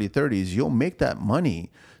 20s, early 30s, you'll make that money.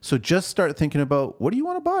 So just start thinking about, what do you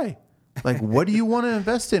want to buy? Like, what do you want to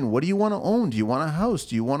invest in? What do you want to own? Do you want a house?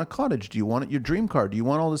 Do you want a cottage? Do you want your dream car? Do you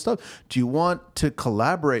want all this stuff? Do you want to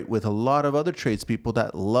collaborate with a lot of other tradespeople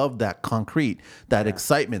that love that concrete, that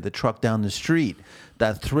excitement, the truck down the street,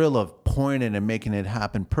 that thrill of pouring it and making it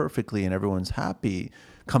happen perfectly and everyone's happy,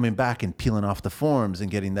 coming back and peeling off the forms and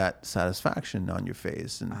getting that satisfaction on your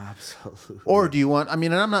face? And absolutely. or do you want, I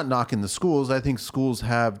mean, and I'm not knocking the schools. I think schools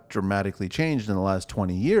have dramatically changed in the last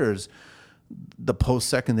 20 years. The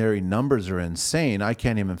post-secondary numbers are insane. I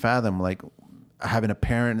can't even fathom, like, having a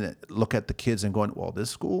parent look at the kids and going, well, this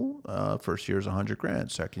school, first year is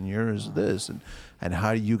 $100,000, second year is this, and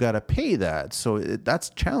how you got to pay that. So that's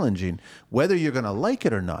challenging. Whether you're going to like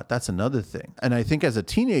it or not, that's another thing. And I think as a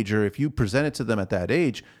teenager, if you present it to them at that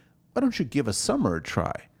age, why don't you give a summer a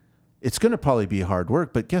try? It's going to probably be hard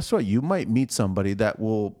work, but guess what? You might meet somebody that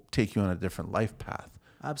will take you on a different life path.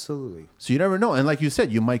 Absolutely. So you never know. And like you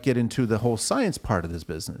said, you might get into the whole science part of this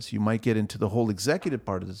business. You might get into the whole executive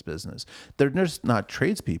part of this business. They're just not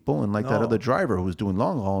tradespeople. And like that No. other driver who was doing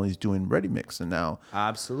long haul, he's doing RediMix. And now,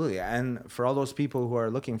 Absolutely. And for all those people who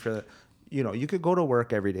are looking for, you know, you could go to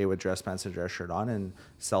work every day with dress pants and dress shirt on and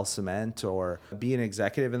sell cement or be an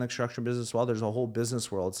executive in the construction business. Well, there's a whole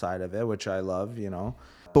business world side of it, which I love, you know.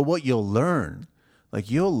 but what you'll learn, like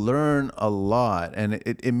you'll learn a lot. And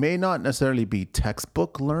it may not necessarily be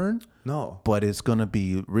textbook learn, No, but it's going to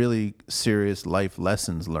be really serious life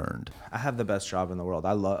lessons learned. I have the best job in the world.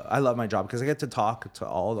 I love my job because I get to talk to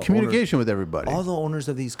all the Communication with everybody. all the owners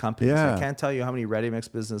of these companies. Yeah. I can't tell you how many RediMix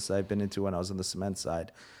business I've been into when I was on the cement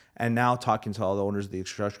side, and now talking to all the owners of the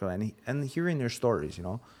construction and hearing their stories. You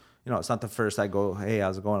know, it's not the first I go, hey,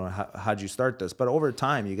 how's it going? How'd you start this? But over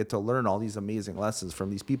time, you get to learn all these amazing lessons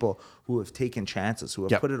from these people who have taken chances, who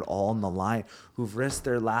have Yep. put it all on the line, who've risked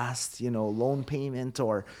their last, you know, loan payment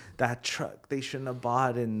or that truck they shouldn't have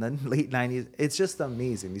bought in the late 90s. It's just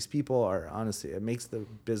amazing. These people are, honestly, it makes the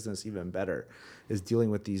business even better, is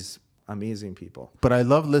dealing with these amazing people. But I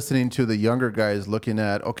love listening to the younger guys looking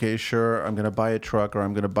at, okay, sure, I'm going to buy a truck or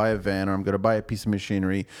I'm going to buy a van or I'm going to buy a piece of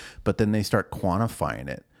machinery. But then they start quantifying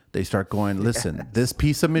it. They start going, listen, this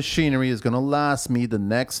piece of machinery is going to last me the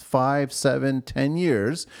next 5, 7, 10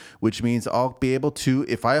 years, which means I'll be able to,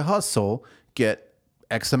 if I hustle, get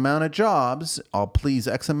X amount of jobs, I'll please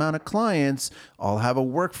X amount of clients, I'll have a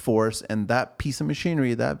workforce, and that piece of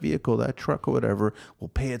machinery, that vehicle, that truck or whatever will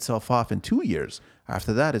pay itself off in 2 years.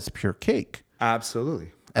 After that, it's pure cake.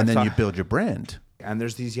 Absolutely. And then you build your brand. And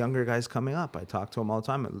there's these younger guys coming up. I talk to them all the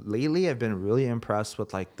time. Lately, I've been really impressed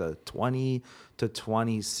with like the 20 to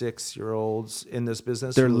 26-year-olds in this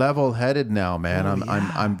business. They're level-headed now, man. Oh,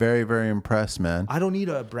 I'm very, very impressed, man. I don't need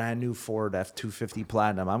a brand new Ford F-250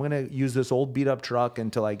 Platinum. I'm going to use this old beat-up truck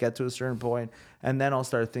until I get to a certain point, and then I'll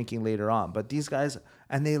start thinking later on. But these guys,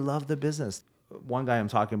 and they love the business. One guy I'm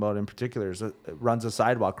talking about in particular runs a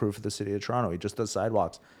sidewalk crew for the city of Toronto. He just does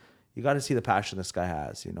sidewalks. You got to see the passion this guy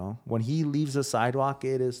has, you know. When he leaves a sidewalk,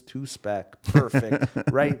 it is to spec, perfect,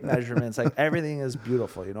 right measurements. Like everything is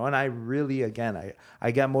beautiful, you know. And I really, again,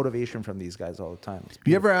 I get motivation from these guys all the time.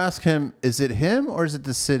 You ever ask him, is it him or is it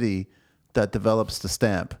the city that develops the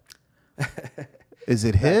stamp? Is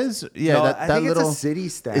it his? Yeah, No, that I think little it's a city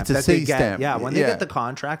stamp. It's a that city they get. stamp. Yeah, when they get the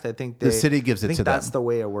contract, I think the city gives it I think to that's them. the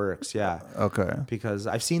way it works. Yeah. Okay. Because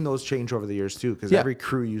I've seen those change over the years too. Because Yeah. every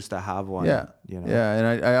crew used to have one. Yeah. You know. Yeah,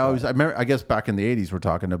 and I always, I remember, I guess back in the 80s we're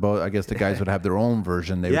talking about, I guess the guys would have their own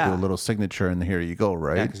version. They would Yeah. do a little signature and here you go,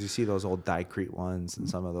 right? Yeah, because you see those old Diecrete ones and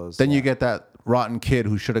some of those. Then you get that rotten kid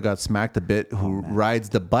who should have got smacked a bit, who rides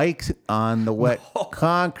the bike on the wet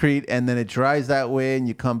concrete, and then it dries that way, and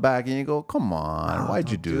you come back and you go, "Come on, why'd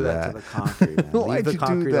you do that?" to the concrete, man. Why'd Leave the you do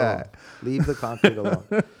concrete that? alone. Leave the concrete alone.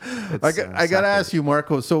 I got to ask you,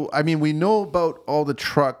 Marco. So, I mean, we know about all the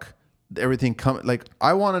truck, everything coming. Like,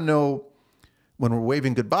 I want to know when we're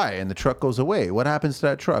waving goodbye and the truck goes away, what happens to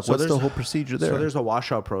that truck? What's the whole procedure there? So there's a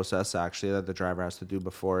washout process actually that the driver has to do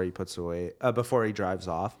before he puts away, before he drives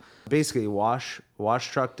off. Basically, wash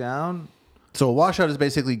truck down, So a washout is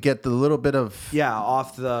basically get the little bit of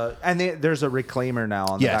off the, and there's a reclaimer now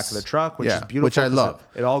on the back of the truck, which is beautiful. Which I love.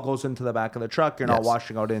 It all goes into the back of the truck. You're not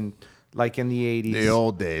washing out in like in the 80s, the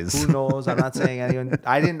old days. Who knows? I'm not saying anyone.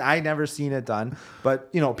 I never seen it done, but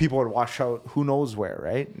you know, people would wash out who knows where.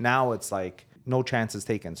 Right now, it's like no chances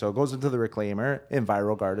taken. So it goes into the reclaimer,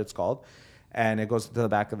 EnviroGuard it's called, and it goes into the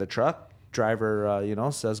back of the truck. Driver,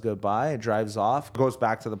 says goodbye, drives off, goes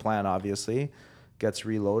back to the plant, obviously. Gets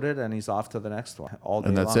reloaded, and he's off to the next one all day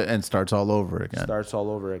and that's long. it, and starts all over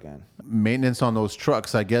again. Maintenance on those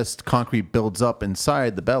trucks, I guess concrete builds up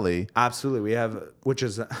inside the belly. Absolutely. We have, which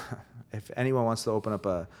is, if anyone wants to open up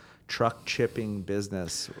a truck chipping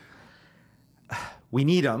business, we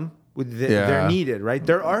need them. They're needed, right?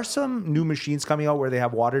 There are some new machines coming out where they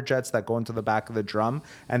have water jets that go into the back of the drum,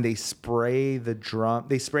 and they spray the drum.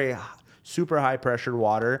 They spray super high pressured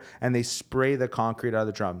water, and they spray the concrete out of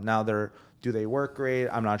the drum. Now do they work great?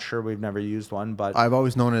 I'm not sure. We've never used one, but I've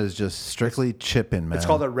always known it as just strictly chipping, man. It's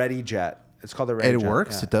called a RediJet. It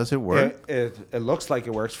works? Yeah. Does it work? It looks like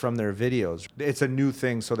it works from their videos. It's a new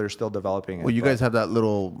thing, so they're still developing it. Well, you guys have that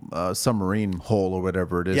little submarine hole or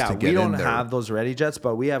whatever it is to get in there. We don't have those RediJets,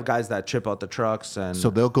 but we have guys that chip out the trucks. And so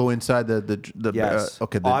they'll go inside the yes.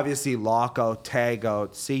 Obviously, lockout, tag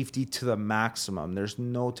out, safety to the maximum. There's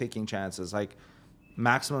no taking chances. Like,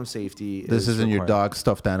 maximum safety. This isn't your dog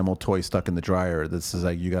stuffed animal toy stuck in the dryer. This is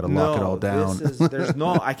like you got to lock it all down. There's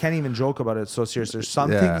no. I can't even joke about it. It's so serious. There's some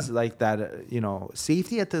things like that.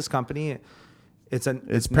 Safety at this company.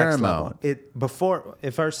 It's paramount. If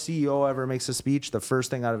our CEO ever makes a speech, the first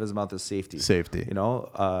thing out of his mouth is safety. Safety.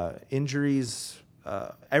 Injuries.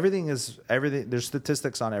 Everything is everything. There's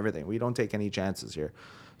statistics on everything. We don't take any chances here.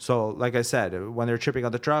 So, like I said, when they're chipping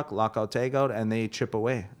out the truck, lockout, tag out, and they chip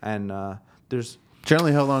away. And there's.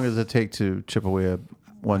 Generally, how long does it take to chip away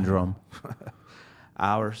one drum?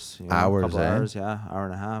 Hours. Hours, a couple hours, hour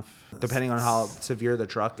and a half, depending on how severe the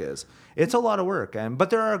truck is. It's a lot of work,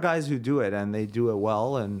 but there are guys who do it, and they do it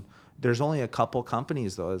well. And there's only a couple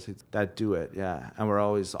companies that do it, And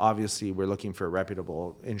we're looking for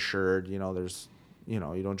reputable, insured. You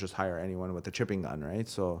don't just hire anyone with a chipping gun, right?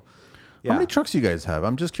 So. Yeah. How many trucks do you guys have?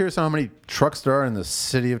 I'm just curious how many trucks there are in the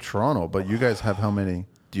city of Toronto. But you guys have how many?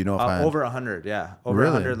 Do you know if over 100, over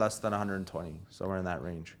 100, less than 120, somewhere in that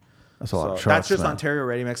range. That's a lot of trucks. That's just Ontario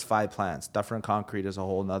RediMix 5 plants. Dufferin Concrete is a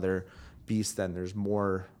whole nother beast. Then there's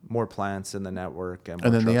more plants in the network, and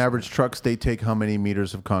then the average trucks, they take how many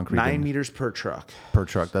meters of concrete? 9 meters per truck. Per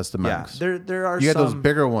truck, that's the max. Yeah, there are. You got those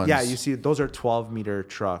bigger ones. Yeah, you see, those are 12-meter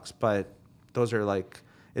trucks, but those are like.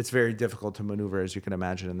 It's very difficult to maneuver, as you can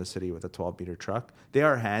imagine, in the city with a 12-meter truck. They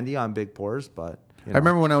are handy on big pours, but. I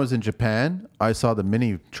remember when I was in Japan, I saw the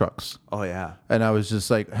mini trucks. Oh, yeah. And I was just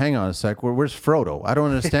like, hang on a sec. Where's Frodo? I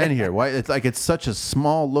don't understand here. Why? It's such a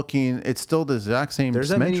small looking, it's still the exact same.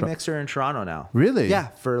 There's a mini mixer in Toronto now. Really? Yeah.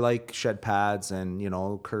 For like shed pads and,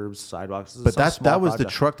 curbs, sidewalks. But that was the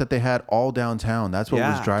truck that they had all downtown. That's what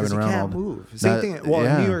was driving around. You can't move. Same thing. Well,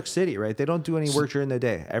 in New York City, right? They don't do any work during the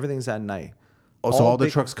day. Everything's at night. Oh, so all the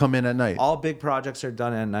trucks come in at night. All big projects are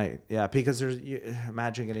done at night. Yeah, because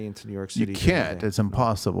imagine getting into New York City. You can't. It's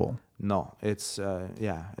impossible. No, it's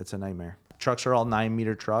it's a nightmare. Trucks are all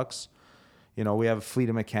 9-meter trucks. We have a fleet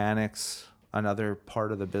of mechanics, another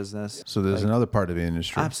part of the business. So there's another part of the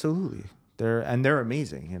industry. Absolutely. They're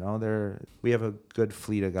amazing. We have a good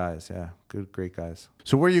fleet of guys. Yeah, great guys.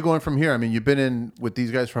 So where are you going from here? I mean, you've been in with these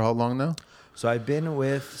guys for how long now? So I've been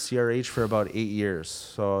with CRH for about 8 years.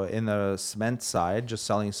 So in the cement side, just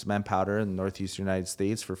selling cement powder in the Northeast United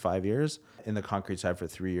States for 5 years. In the concrete side for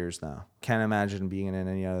 3 years now. Can't imagine being in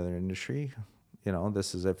any other industry.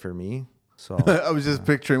 This is it for me. So I was just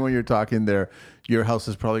picturing when you're talking there, your house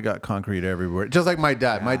has probably got concrete everywhere. Just like my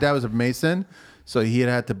dad. Yeah. My dad was a mason, so he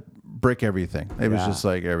had to brick everything. It was just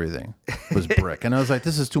like everything was brick. And I was like,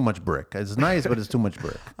 this is too much brick. It's nice, but it's too much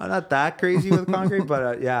brick. I'm not that crazy with concrete,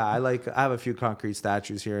 but I have a few concrete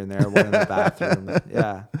statues here and there, one in the bathroom.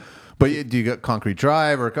 Yeah. But do you got concrete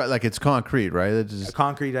drive or like it's concrete, right? It's just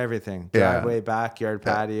concrete everything. Driveway, backyard,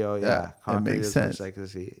 patio. Yeah. Concrete it makes sense. Like to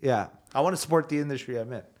see. Yeah. I want to support the industry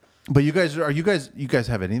I'm in. But you guys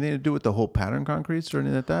have anything to do with the whole pattern concretes or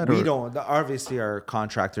anything like that? We don't. Obviously, our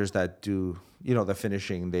contractors that do, the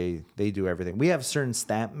finishing, they do everything. We have certain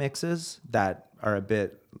stamp mixes that are a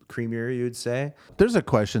bit creamier, you'd say. There's a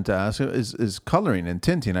question to ask: is coloring and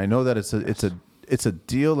tinting? I know that it's a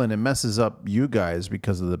deal and it messes up you guys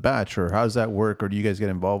because of the batch, or how does that work? Or do you guys get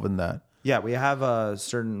involved in that? Yeah, we have a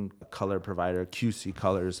certain color provider, QC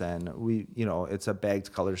Colors, and it's a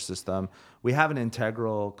bagged color system. We have an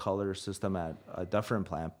integral color system at a Dufferin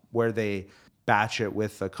plant where they batch it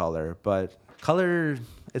with the color, but Color,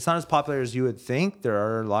 it's not as popular as you would think. There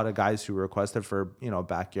are a lot of guys who request it for,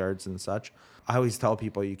 backyards and such. I always tell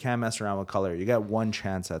people you can't mess around with color. You got one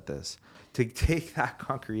chance at this. To take that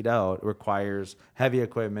concrete out requires heavy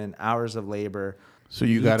equipment, hours of labor. So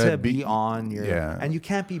you got to be on your, yeah. And you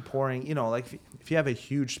can't be pouring, like if you have a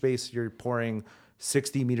huge space, you're pouring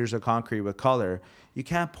 60 meters of concrete with color. You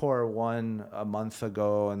can't pour one a month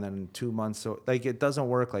ago and then 2 months. So like, it doesn't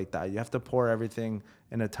work like that. You have to pour everything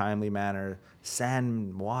in a timely manner.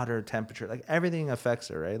 Sand, water, temperature, like everything affects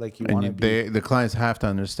it, right? Like the clients have to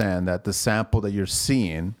understand that the sample that you're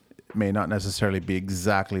seeing may not necessarily be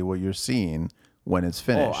exactly what you're seeing when it's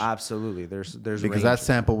finished. Oh, absolutely. There's because range. that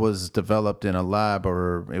sample was developed in a lab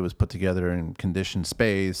or it was put together in conditioned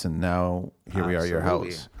space, and now here we are at your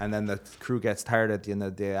house. And then the crew gets tired at the end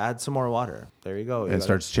of the day. Add some more water. There you go. It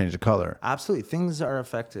starts to change the color. Absolutely. Things are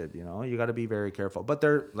affected, you got to be very careful. But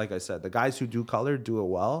they're, like I said, the guys who do color do it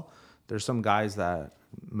well. There's some guys that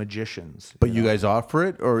magicians. But you guys offer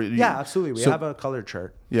it? Or yeah, absolutely. We have a color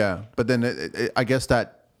chart. Yeah. But then I guess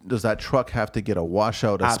does that truck have to get a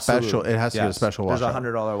washout, special? It has to get a special washout.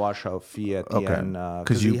 There's a $100 washout fee at the end.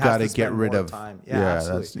 Because you got to get rid of. Time. That's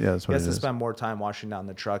what he has it to is. spend more time washing down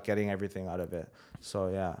the truck, getting everything out of it. So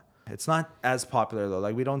yeah, it's not as popular though.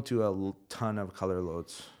 Like we don't do a ton of color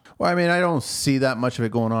loads. Well, I mean, I don't see that much of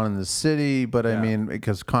it going on in the city, but I mean,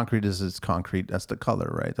 because concrete is concrete. That's the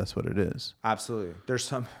color, right? That's what it is. Absolutely. There's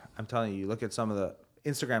some. I'm telling you, look at some of the.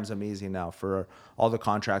 Instagram's amazing now for all the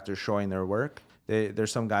contractors showing their work.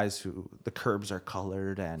 There's some guys who the curbs are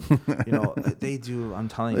colored and they do. I'm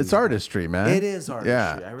telling you, it's artistry, man. It is artistry.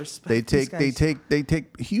 Yeah. I respect. They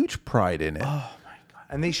take huge pride in it. Oh my god,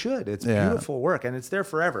 and they should. It's beautiful work, and it's there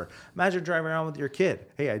forever. Imagine driving around with your kid.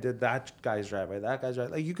 Hey, I did that guy's driveway. That guy's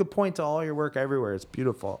driveway. Like you could point to all your work everywhere. It's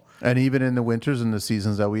beautiful. And even in the winters and the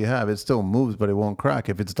seasons that we have, it still moves, but it won't crack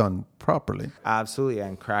if it's done properly. Absolutely,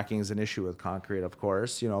 and cracking is an issue with concrete, of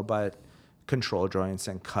course. But control joints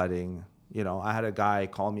and cutting. I had a guy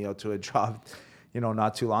call me out to a job,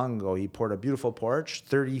 not too long ago. He poured a beautiful porch,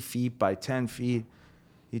 30 feet by 10 feet.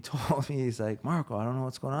 He told me, he's like, Marco, I don't know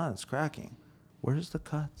what's going on. It's cracking. Where's the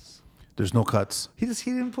cuts? There's no cuts. He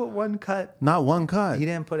didn't put one cut. Not one cut. He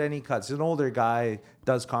didn't put any cuts. He's an older guy,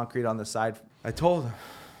 does concrete on the side. I told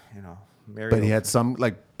him, But he had some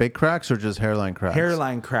like big cracks or just hairline cracks?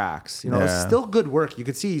 Hairline cracks. It's still good work. You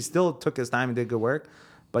could see he still took his time and did good work.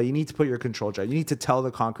 But you need to put your control joint. You need to tell the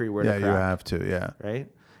concrete where to crack. Yeah, you have to. Yeah. Right?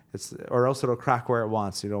 Or else it'll crack where it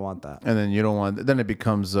wants. You don't want that. And then you don't want. Then it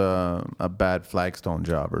becomes a bad flagstone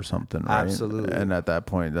job or something, right? Absolutely. And at that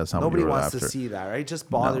point, that's not nobody what you're wants after. to see that, right? It just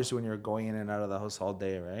bothers you when you're going in and out of the house all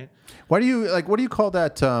day, right? Why do you what do you call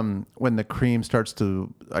that when the cream starts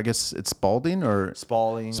to? I guess it's spalding or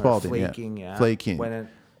spalling or flaking. Yeah. Flaking.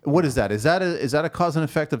 What is that? Is that a cause and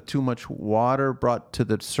effect of too much water brought to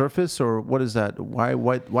the surface, or what is that? Why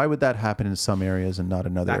would that happen in some areas and not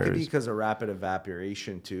in other areas? That could be because of rapid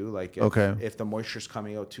evaporation too. Like if the moisture's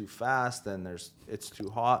coming out too fast, then it's too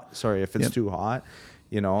hot. Sorry, if it's too hot,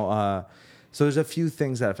 so there's a few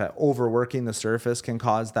things that affect. Overworking the surface can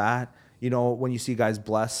cause that. When you see guys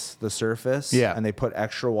bless the surface and they put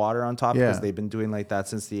extra water on top because they've been doing like that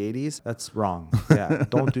since the 80s, that's wrong. Yeah,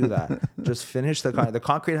 don't do that. Just finish the concrete. The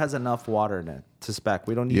concrete has enough water in it to spec.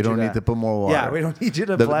 We don't need you need to put more water. Yeah, we don't need you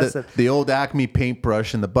to bless it. The old Acme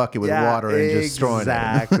paintbrush in the bucket with water and just throwing it.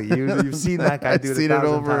 Exactly. You've seen that guy do it. I've seen it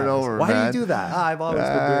over and over. Why do you do that? I've always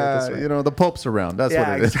been doing it this way. The Pope's around. That's what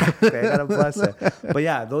it is. Exactly. I gotta bless it. But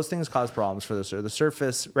yeah, those things cause problems for the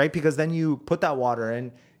surface, right? Because then you put that water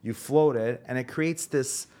in. You float it, and it creates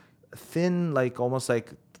this thin, like almost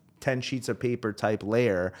like 10 sheets of paper type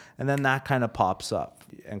layer, and then that kind of pops up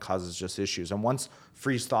and causes just issues. And once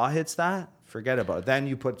freeze thaw hits that, forget about it. Then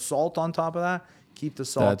you put salt on top of that, keep the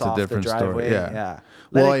salt off the driveway. Story. Yeah.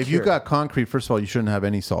 Well, if you got concrete, first of all, you shouldn't have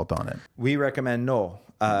any salt on it. We recommend no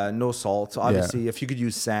salt. Obviously, if you could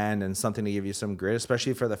use sand and something to give you some grit,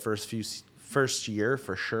 especially for the first year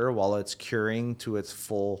for sure, while it's curing to its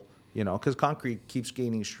full. Because concrete keeps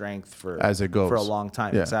gaining strength as it goes for a long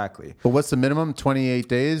time. Yeah. Exactly. But what's the minimum? 28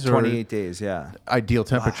 days? 28 days, yeah. Ideal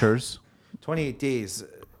temperatures? 28 days,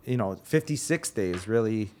 56 days,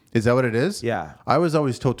 really. Is that what it is? Yeah. I was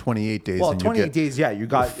always told 28 days. Well, 28 days, yeah, you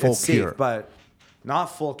got full safe, cure. but not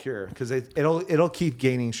full cure because it'll keep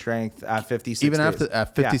gaining strength at 56 Even days.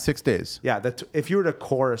 at 56 days? Yeah, if you were to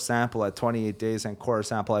core a sample at 28 days and core a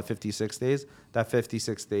sample at 56 days, that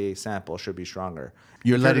 56-day sample should be stronger.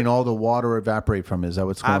 You're letting all the water evaporate from it. Is that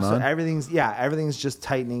what's going on? Everything's just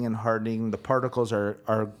tightening and hardening. The particles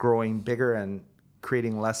are growing bigger and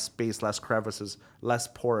creating less space, less crevices, less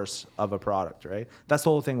porous of a product, right? That's the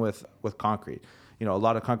whole thing with concrete. You know, a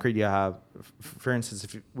lot of concrete you have, for instance,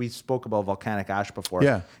 we spoke about volcanic ash before.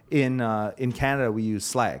 Yeah. In Canada, we use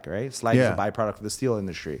slag, right? Slag is a byproduct of the steel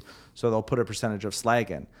industry. So they'll put a percentage of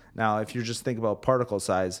slag in. Now, if you just think about particle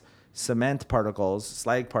size, cement particles,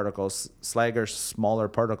 slag are smaller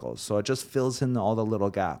particles. So it just fills in all the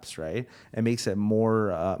little gaps, right? It makes it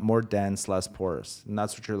more dense, less porous. And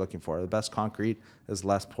that's what you're looking for. The best concrete is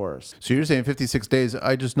less porous. So you're saying 56 days.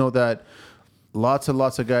 I just know that lots and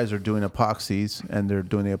lots of guys are doing epoxies, and they're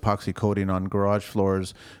doing the epoxy coating on garage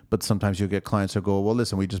floors. But sometimes you'll get clients that go, well,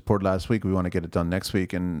 listen, we just poured last week. We want to get it done next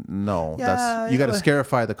week. And no, you got to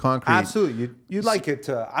scarify the concrete. Absolutely. You'd like it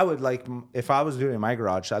to, I would like, if I was doing my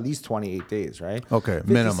garage, at least 28 days, right? Okay, 56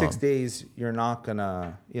 minimum. days, you're not going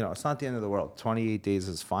to, it's not the end of the world. 28 days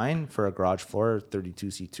is fine for a garage floor,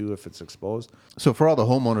 32C2 if it's exposed. So for all the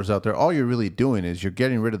homeowners out there, all you're really doing is you're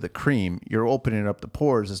getting rid of the cream. You're opening up the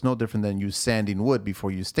pores. It's no different than you sanding wood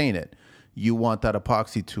before you stain it. You want that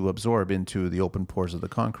epoxy to absorb into the open pores of the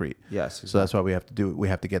concrete. Yes. Exactly. So that's why we have to do it. We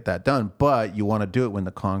have to get that done. But you want to do it when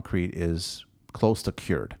the concrete is close to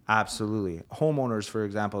cured. Absolutely. Homeowners, for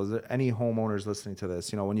example, is there any homeowners listening to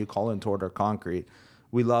this? When you call in to order concrete,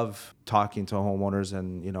 we love talking to homeowners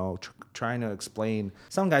and, trying to explain.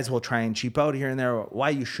 Some guys will try and cheap out here and there. Why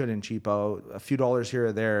you shouldn't cheap out. A few dollars here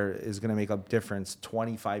or there is going to make a difference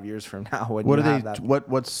 25 years from now.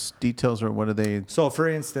 What's details or what are they? So for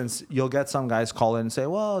instance, you'll get some guys call in and say,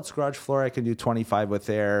 well, it's garage floor. I can do 25 with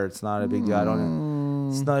air. It's not a big deal.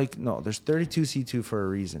 It's like, no, there's 32C2 for a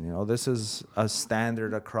reason. This is a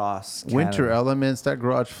standard across Canada. Winter elements, that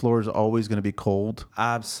garage floor is always going to be cold.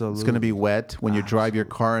 Absolutely. It's going to be wet when you drive your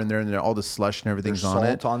car in there and all the slush and everything's on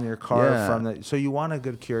it. Salt on your car from the. So you want a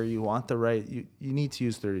good cure. You want the right. You need to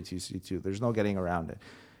use 32C2. There's no getting around it.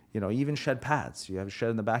 Even shed pads. You have a shed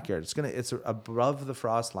in the backyard. It's above the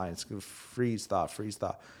frost line. It's gonna freeze thaw.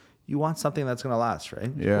 You want something that's gonna last,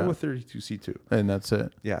 right? Yeah. Go with 32C2. And that's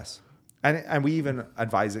it. Yes. And we even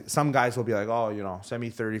advise it. Some guys will be like, send me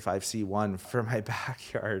 35C1 for my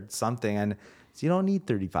backyard, something. And so you don't need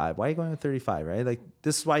 35. Why are you going with 35, right? Like,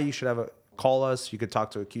 this is why you should call us. You could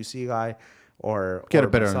talk to a QC guy or get a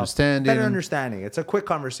better understanding. Better understanding. It's a quick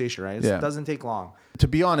conversation, right? It doesn't take long. To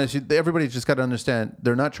be honest, everybody's just got to understand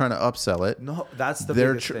they're not trying to upsell it. No, that's the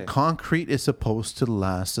biggest thing. Concrete is supposed to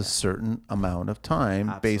last a certain amount of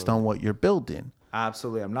time based on what you're building.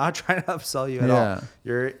 Absolutely. I'm not trying to upsell you at all.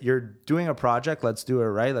 You're doing a project. Let's do it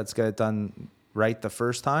right. Let's get it done right the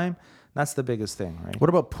first time. That's the biggest thing, right? What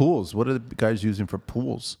about pools? What are the guys using for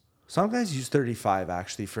pools? Some guys use 35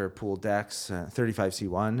 actually for pool decks,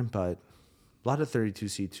 35C1, but a lot of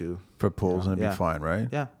 32C2 for pools, and it'd be fine, right?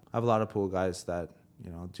 Yeah, I have a lot of pool guys that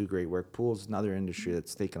do great work. Pools is another industry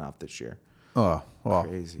that's taken off this year. Oh, well,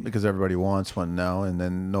 crazy. Because everybody wants one now, and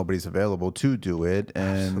then nobody's available to do it.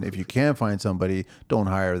 And if you can find somebody, don't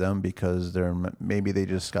hire them because maybe they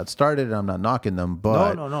just got started. And I'm not knocking them,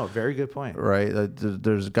 but no, very good point. Right,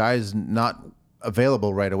 there's guys not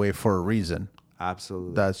available right away for a reason.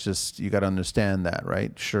 Absolutely. That's just, you got to understand that,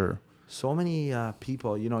 right? Sure. So many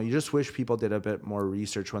people, you just wish people did a bit more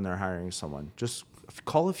research when they're hiring someone. Just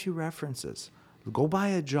call a few references. Go buy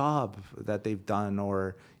a job that they've done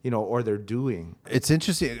or they're doing. It's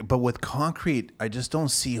interesting, but with concrete, I just don't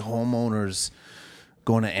see homeowners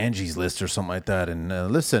going to Angie's List or something like that.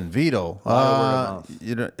 And listen, Vito, a lot of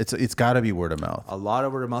word of mouth. It's got to be word of mouth. A lot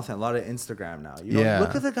of word of mouth and a lot of Instagram now.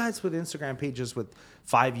 Look at the guys with Instagram pages with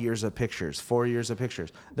 5 years of pictures, 4 years of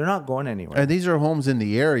pictures. They're not going anywhere. And these are homes in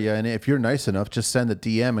the area. And if you're nice enough, just send a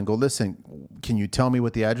DM and go, listen, can you tell me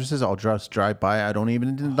what the address is? I'll just drive by. I don't even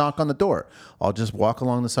need to knock on the door. I'll just walk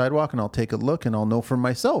along the sidewalk and I'll take a look and I'll know for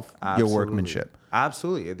myself your workmanship.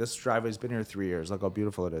 Absolutely. This driveway's been here 3 years. Look how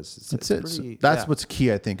beautiful it is. That's what's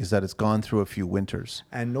key, I think, is that it's gone through a few winters.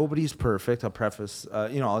 And nobody's perfect. I'll preface,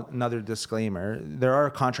 another disclaimer. There are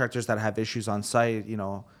contractors that have issues on site.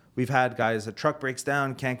 We've had guys, a truck breaks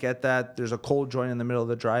down, can't get that. There's a cold joint in the middle of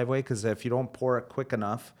the driveway because if you don't pour it quick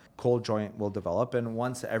enough, cold joint will develop. And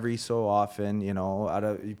once every so often,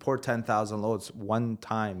 you pour 10,000 loads one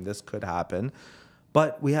time, this could happen.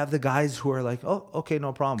 But we have the guys who are like, oh, okay,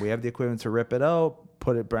 no problem. We have the equipment to rip it out,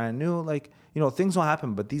 put it brand new. Things will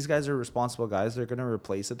happen, but these guys are responsible guys. They're going to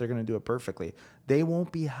replace it. They're going to do it perfectly. They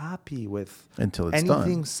won't be happy with until it's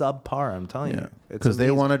anything done. subpar, I'm telling you. Because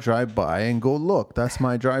they want to drive by and go, look, that's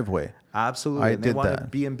my driveway. Absolutely. They want to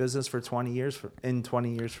be in business for 20 years from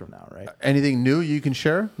now, right? Anything new you can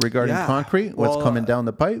share regarding concrete? What's coming down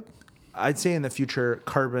the pipe? I'd say in the future,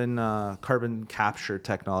 carbon capture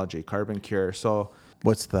technology, carbon cure. So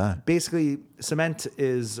what's that? Basically, cement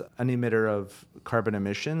is an emitter of carbon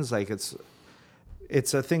emissions. Like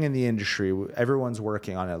it's a thing in the industry. Everyone's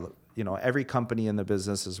working on it. every company in the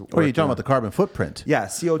business is. Oh, you're talking about the carbon footprint? Yeah,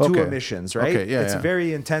 CO2 Okay. emissions, right? Okay, yeah, it's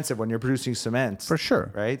very intensive when you're producing cement. For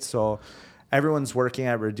sure. Right? So everyone's working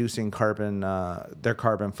at reducing their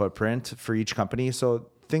carbon footprint for each company. So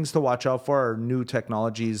things to watch out for are new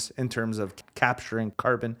technologies in terms of capturing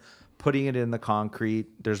carbon, putting it in the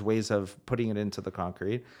concrete. There's ways of putting it into the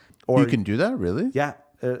concrete. Or You can do that, really? yeah,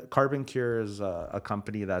 Carbon Cure is a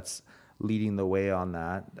company that's leading the way on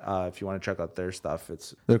that. If you want to check out their stuff,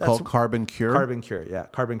 They're called Carbon Cure? Carbon Cure, yeah.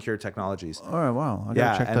 Carbon Cure Technologies. All right, wow. I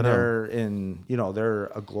gotta check that and out. they're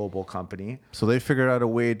a global company. So they figured out a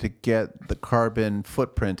way to get the carbon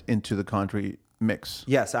footprint into the concrete mix.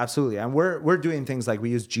 Yes, absolutely. And we're doing things like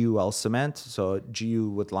we use GUL cement, so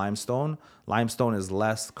GU with limestone. Limestone is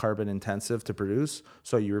less carbon intensive to produce,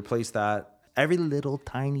 so you replace that. Every little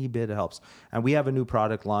tiny bit helps. And we have a new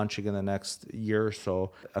product launching in the next year or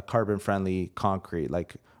so, a carbon-friendly concrete.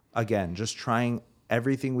 Like, again, just trying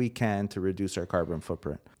everything we can to reduce our carbon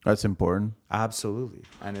footprint. That's important. Absolutely.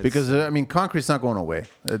 And Because, concrete's not going away.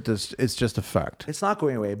 It's just a fact. it's not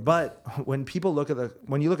going away. But when you look at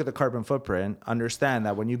the carbon footprint, understand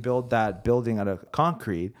that when you build that building out of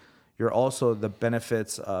concrete, you're also the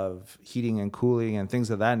benefits of heating and cooling and things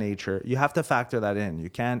of that nature. You have to factor that in. You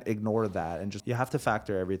can't ignore that, and you have to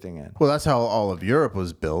factor everything in. Well, that's how all of Europe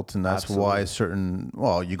was built, and that's Absolutely.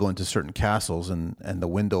 why you go into certain castles and the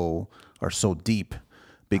window are so deep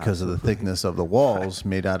because of the thickness of the walls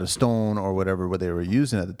made out of stone or whatever they were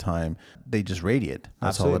using at the time. They just radiate.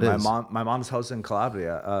 That's Absolutely. all it is. My mom's house in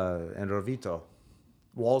Calabria, in Rovito,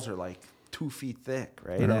 walls are like 2 feet thick,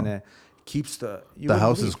 right? And it keeps the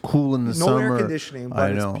house is cool in the no summer. air conditioning,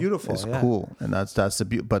 but it's beautiful. It's cool, and that's the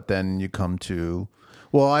beauty. But then you come to,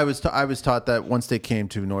 well, I was taught that once they came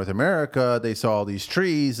to North America, they saw all these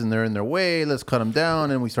trees and they're in their way. Let's cut them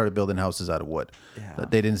down, and we started building houses out of wood. Yeah.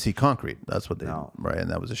 They didn't see concrete. That's what right, and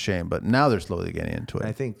that was a shame. But now they're slowly getting into it. And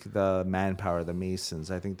I think the manpower, the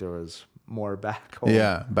masons, I think there was more back home.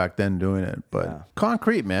 Yeah, back then doing it, but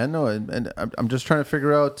concrete, man. No, and I'm just trying to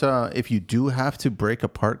figure out if you do have to break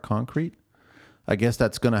apart concrete. I guess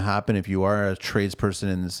that's going to happen if you are a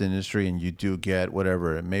tradesperson in this industry and you do get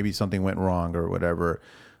whatever, maybe something went wrong or whatever.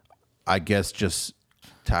 I guess just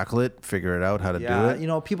tackle it, figure it out how to do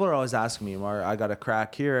it. People are always asking me, Mark, I got a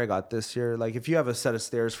crack here, I got this here. Like if you have a set of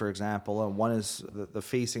stairs, for example, and one is the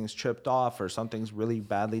facing's chipped off or something's really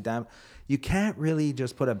badly damaged, you can't really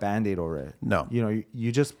just put a Band-Aid over it. No.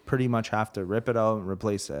 You just pretty much have to rip it out and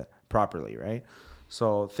replace it properly, right?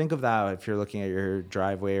 So think of that if you're looking at your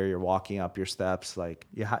driveway or you're walking up your steps. Like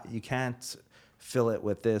you can't fill it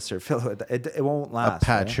with this or fill it with that. It won't last. A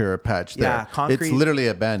patch right? here, a patch there. Yeah, concrete. It's literally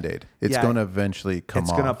a Band-Aid. It's going to eventually come off.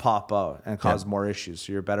 It's going to pop out and cause more issues.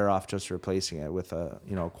 So you're better off just replacing it with a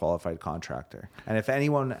qualified contractor. And if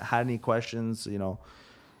anyone had any questions,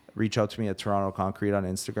 reach out to me at Toronto Concrete on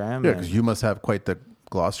Instagram. Yeah, because you must have quite the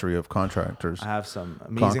glossary of contractors. I have some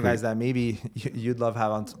amazing guys that maybe you'd love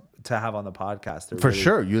to have on the podcast. They're For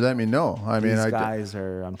sure. You let me know. These guys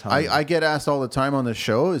are, I'm telling you. I get asked all the time on the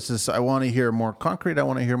show. It's just, I want to hear more concrete. I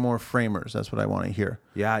want to hear more framers. That's what I want to hear.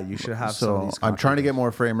 Yeah, you should have some of these I'm trying to get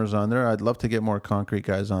more framers on there. I'd love to get more concrete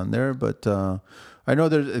guys on there, but I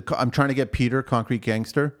know I'm trying to get Peter, Concrete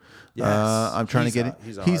Gangster. Yes. I'm trying to get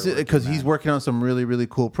he's working on some really, really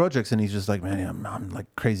cool projects, and he's just like, man, I'm like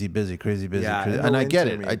crazy busy. Yeah, and I get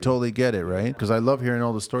it. I totally get it, right? Because I love hearing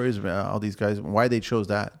all the stories about all these guys, why they chose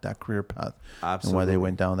that career path, Absolutely. and why they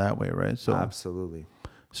went down that way, right? So absolutely.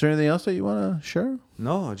 Is there anything else that you want to share?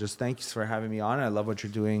 No, just thanks for having me on. I love what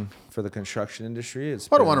you're doing for the construction industry.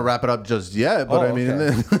 I don't want to wrap it up just yet, but I mean,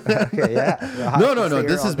 okay, yeah. No.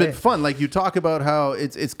 This has been fun. Like you talk about how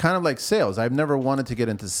it's kind of like sales. I've never wanted to get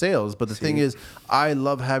into sales, but the thing is, I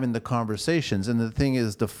love having the conversations. And the thing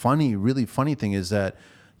is, really funny thing is that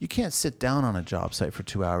you can't sit down on a job site for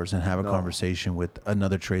 2 hours and have a conversation with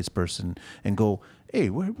another tradesperson and go, hey,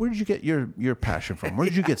 where did you get your passion from? Where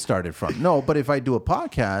did you get started from? No, but if I do a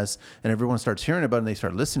podcast and everyone starts hearing about it and they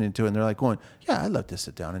start listening to it and they're like going, yeah, I'd love to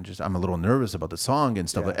sit down and I'm a little nervous about the song and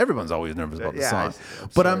stuff. Like everyone's always nervous about the song.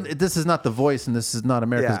 But this is not The Voice and this is not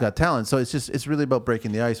America's Got Talent. So it's really about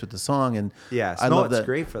breaking the ice with the song. And I love that. It's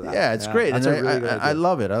great for that. Yeah, it's great. And I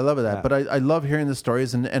love it. I love that. Yeah. But I love hearing the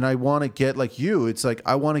stories and I want to get like you. It's like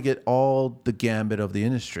I want to get all the gambit of the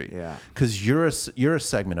industry. Yeah. Because you're a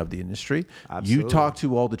segment of the industry. Absolutely. You talk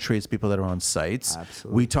to all the tradespeople that are on sites.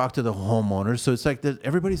 Absolutely. We talk to the homeowners. So it's like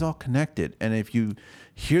everybody's all connected. And if you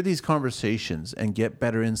hear these conversations and get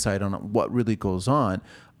better insight on what really goes on,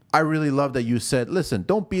 I really love that you said, listen,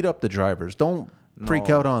 don't beat up the drivers. Don't freak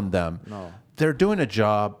out on them. No. they're doing a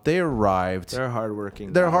job. They arrived. They're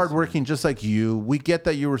hardworking. They're guys, hardworking, just like you. We get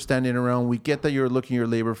that you were standing around. We get that you're looking at your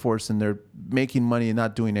labor force and they're making money and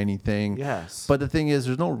not doing anything. Yes. But the thing is,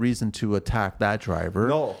 there's no reason to attack that driver.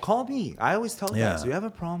 No, call me. I always tell Yeah. guys, you have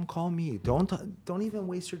a problem, call me. Don't even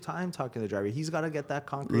waste your time talking to the driver. He's got to get that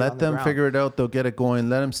concrete. Let on the them ground. figure it out. They'll get it going.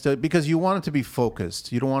 Let him still, because you want him to be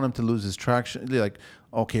focused. You don't want him to lose his traction. Like,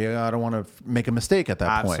 okay, I don't want to make a mistake at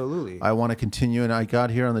that point. Absolutely. I want to continue, and I got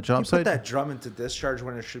here on the job You site. put that drum into discharge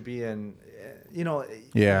when it should be in,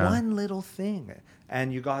 Yeah. one little thing.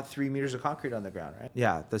 And you got 3 meters of concrete on the ground, right?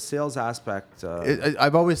 Yeah, the sales aspect.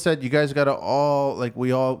 I've always said you guys got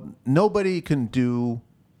to nobody can do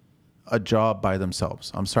a job by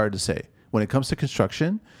themselves. I'm sorry to say. When it comes to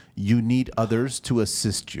construction, you need others to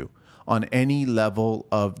assist you on any level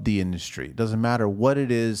of the industry. It doesn't matter what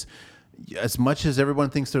it is. As much as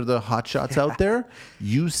everyone thinks they're the hot shots out there,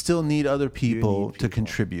 you still need other people to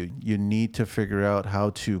contribute. You need to figure out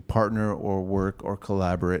how to partner or work or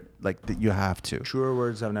collaborate. Like that, you have to. Truer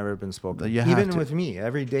words have never been spoken. You have Even to. with me,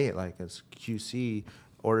 every day, like as QC,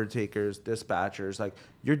 order takers, dispatchers, like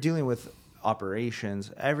you're dealing with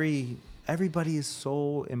operations. Everybody is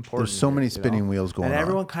so important. There's so here, many you spinning know? wheels going and on.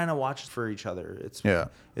 everyone kind of watches for each other.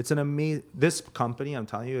 It's an amazing. This company, I'm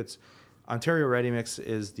telling you, it's Ontario RediMix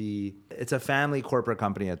it's a family corporate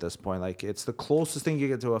company at this point. Like it's the closest thing you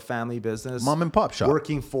get to a family business. Mom and pop shop.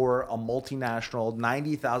 Working for a multinational,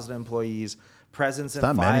 90,000 employees, presence in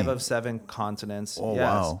not 5 many. of 7 continents. Oh,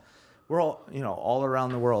 wow. We're all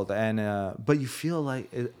around the world. And, but you feel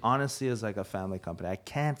like it honestly is like a family company. I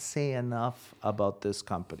can't say enough about this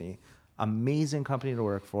company. Amazing company to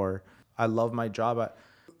work for. I love my job.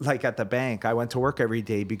 Like at the bank, I went to work every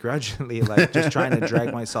day begrudgingly, like just trying to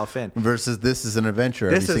drag myself in. Versus this is an adventure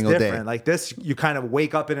every This is single different. day. Like this, you kind of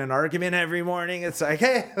wake up in an argument every morning. It's like,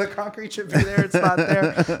 hey, the concrete should be there. It's not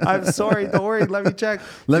there. I'm sorry. Don't worry. Let me check.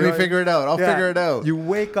 Let me figure it out. I'll figure it out. You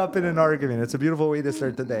wake up in an argument. It's a beautiful way to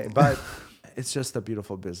start the day. But it's just a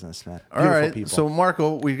beautiful business, man. All Beautiful right. people. So,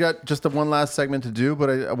 Marco, we got just one last segment to do, but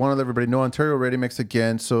I want to let everybody know Ontario RediMix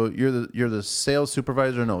again. So you're the sales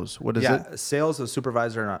supervisor knows. What is it? Sales of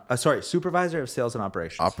supervisor. Supervisor of sales and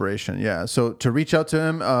operations. Operation. Yeah. So to reach out to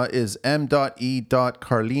him is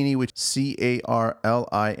m.e.carlini, which CARLINA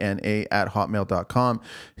 @hotmail.com.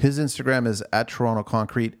 His Instagram is @Toronto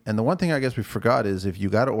Concrete. And the one thing I guess we forgot is if you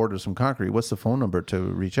got to order some concrete, what's the phone number to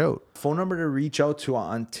reach out? Phone number to reach out to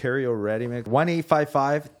Ontario RediMix,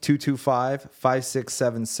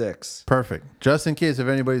 1-855-225-5676. Perfect. Just in case if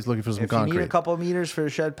anybody's looking for some If concrete. you need a couple meters for a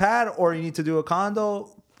shed pad or you need to do a condo,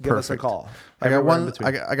 give us a Perfect. call. I got Everywhere in one.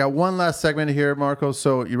 between. I got one last segment here, Marco.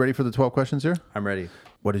 So you ready for the 12 questions here? I'm ready.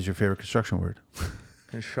 What is your favorite construction word?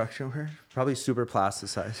 Construction word? Probably super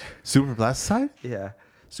plasticizer. Super plasticizer? Yeah.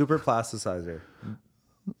 Super plasticizer.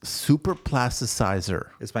 Super plasticizer.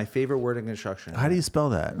 It's my favorite word in construction. How do you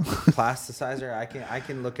spell that? Plasticizer? I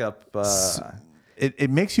can look up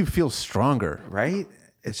It makes you feel stronger. right?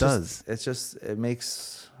 It does. It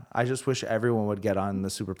makes I just wish everyone would get on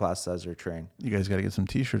the super plasticizer train. You guys got to get some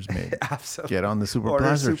T-shirts made. Absolutely. Get on the super Order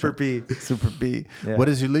plasticizer. Super P. Super B. Yeah. What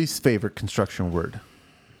is your least favorite construction word?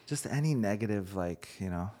 Just any negative,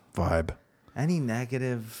 Vibe. any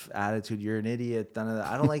negative attitude. You're an idiot. None of that.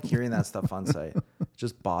 I don't like hearing that stuff on site. It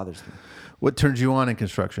just bothers me. What turns you on in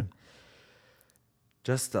construction?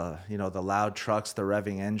 Just the loud trucks, the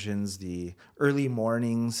revving engines, the early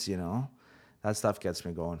mornings, that stuff gets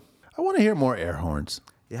me going. I want to hear more air horns.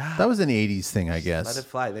 Yeah. That was an 80s thing, I guess. Let it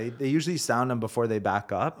fly. They usually sound them before they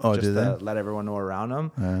back up. Oh, just do to they? let everyone know around them.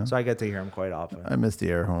 Yeah. So I get to hear them quite often. I miss the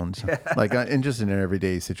air horns. In just an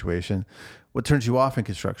everyday situation. What turns you off in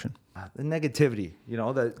construction? The negativity,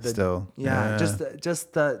 Still. Yeah. just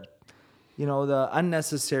the the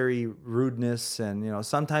unnecessary rudeness, and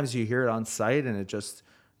sometimes you hear it on site and it just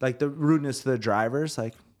like the rudeness to the drivers.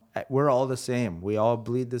 Like, we're all the same. We all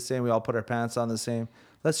bleed the same. We all put our pants on the same.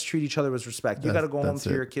 Let's treat each other with respect. You got to go home to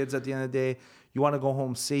your kids at the end of the day. You want to go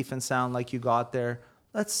home safe and sound like you got there.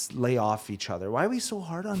 Let's lay off each other. Why are we so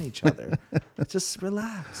hard on each other? Just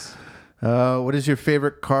relax. What is your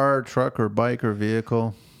favorite car, truck, or bike, or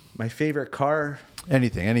vehicle? My favorite car,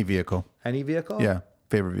 Anything, any vehicle. any vehicle? Yeah,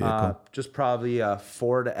 favorite vehicle. Just probably a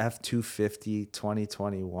Ford F-250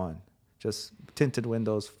 2021. Just tinted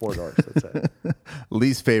windows, 4 doors. That's it.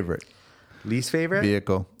 Least favorite Least favorite?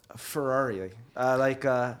 vehicle. Ferrari.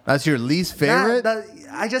 That's your least favorite?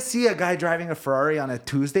 I just see a guy driving a Ferrari on a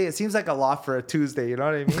Tuesday. It seems like a lot for a Tuesday. You know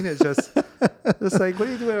what I mean? It's just like, what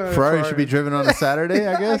are you doing on a Ferrari should be driven on a Saturday,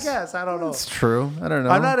 I guess. I guess. I don't know. It's true. I don't know.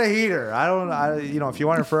 I'm not a hater. If you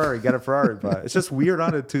want a Ferrari, get a Ferrari. But it's just weird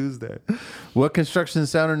on a Tuesday. What construction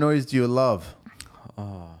sound or noise do you love?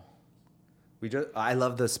 I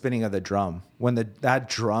love the spinning of the drum. When that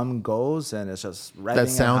drum goes and it's just revving That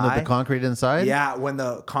sound high. of the concrete inside? Yeah, when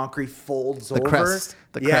the concrete folds over. Crest.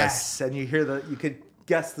 The yes, crest. and you could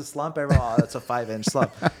guess the slump. Oh, that's a 5-inch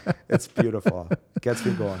slump. It's beautiful. Gets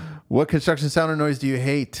me going. What construction sound or noise do you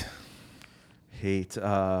hate? Hate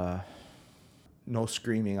no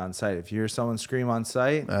screaming on site. If you hear someone scream on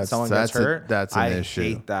site, someone that's gets hurt. that's an issue. I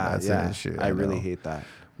hate that. That's an issue. I really know. hate that.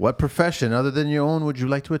 What profession other than your own would you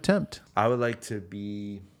like to attempt? I would like to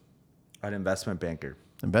be an investment banker.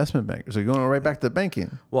 Investment banker. So you're going right back to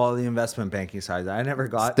banking. Well, the investment banking side, I never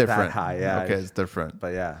got different. that high. Yeah. Okay, it's different.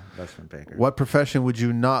 But yeah, investment banker. What profession would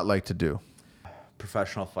you not like to do?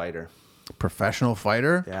 Professional fighter. Professional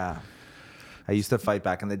fighter? Yeah. I used to fight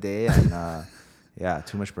back in the day, and yeah,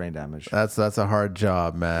 too much brain damage. That's a hard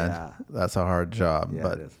job, man. Yeah. That's a hard job. Yeah,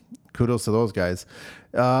 but it is. kudos to those guys.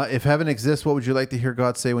 If heaven exists, what would you like to hear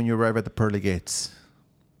God say when you arrive at the pearly gates?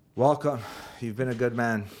 Welcome. You've been a good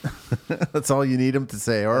man. That's all you need him to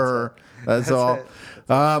say, or that's all. it.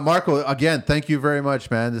 Marco, again, thank you very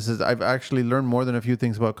much, man. I've actually learned more than a few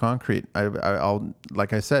things about concrete. I'll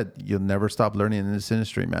like I said, you'll never stop learning in this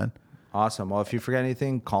industry, man. Awesome. Well, if you forget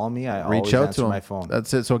anything, call me. I Reach always out answer to him. my phone.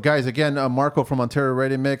 That's it. So, guys, again, Marco from Ontario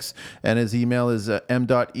RediMix, and his email is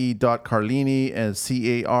m.e.carlini and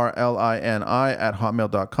CARLINI at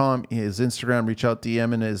hotmail.com. His Instagram, reach out,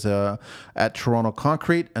 DM, and is at Toronto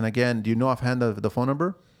Concrete. And again, do you know offhand the phone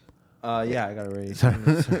number? Yeah, I got it ready.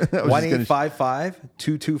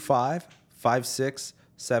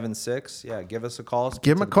 1-855-225-5676. Yeah, give us a call.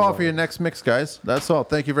 Give him a call for your next mix, guys. That's all.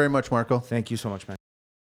 Thank you very much, Marco. Thank you so much, man.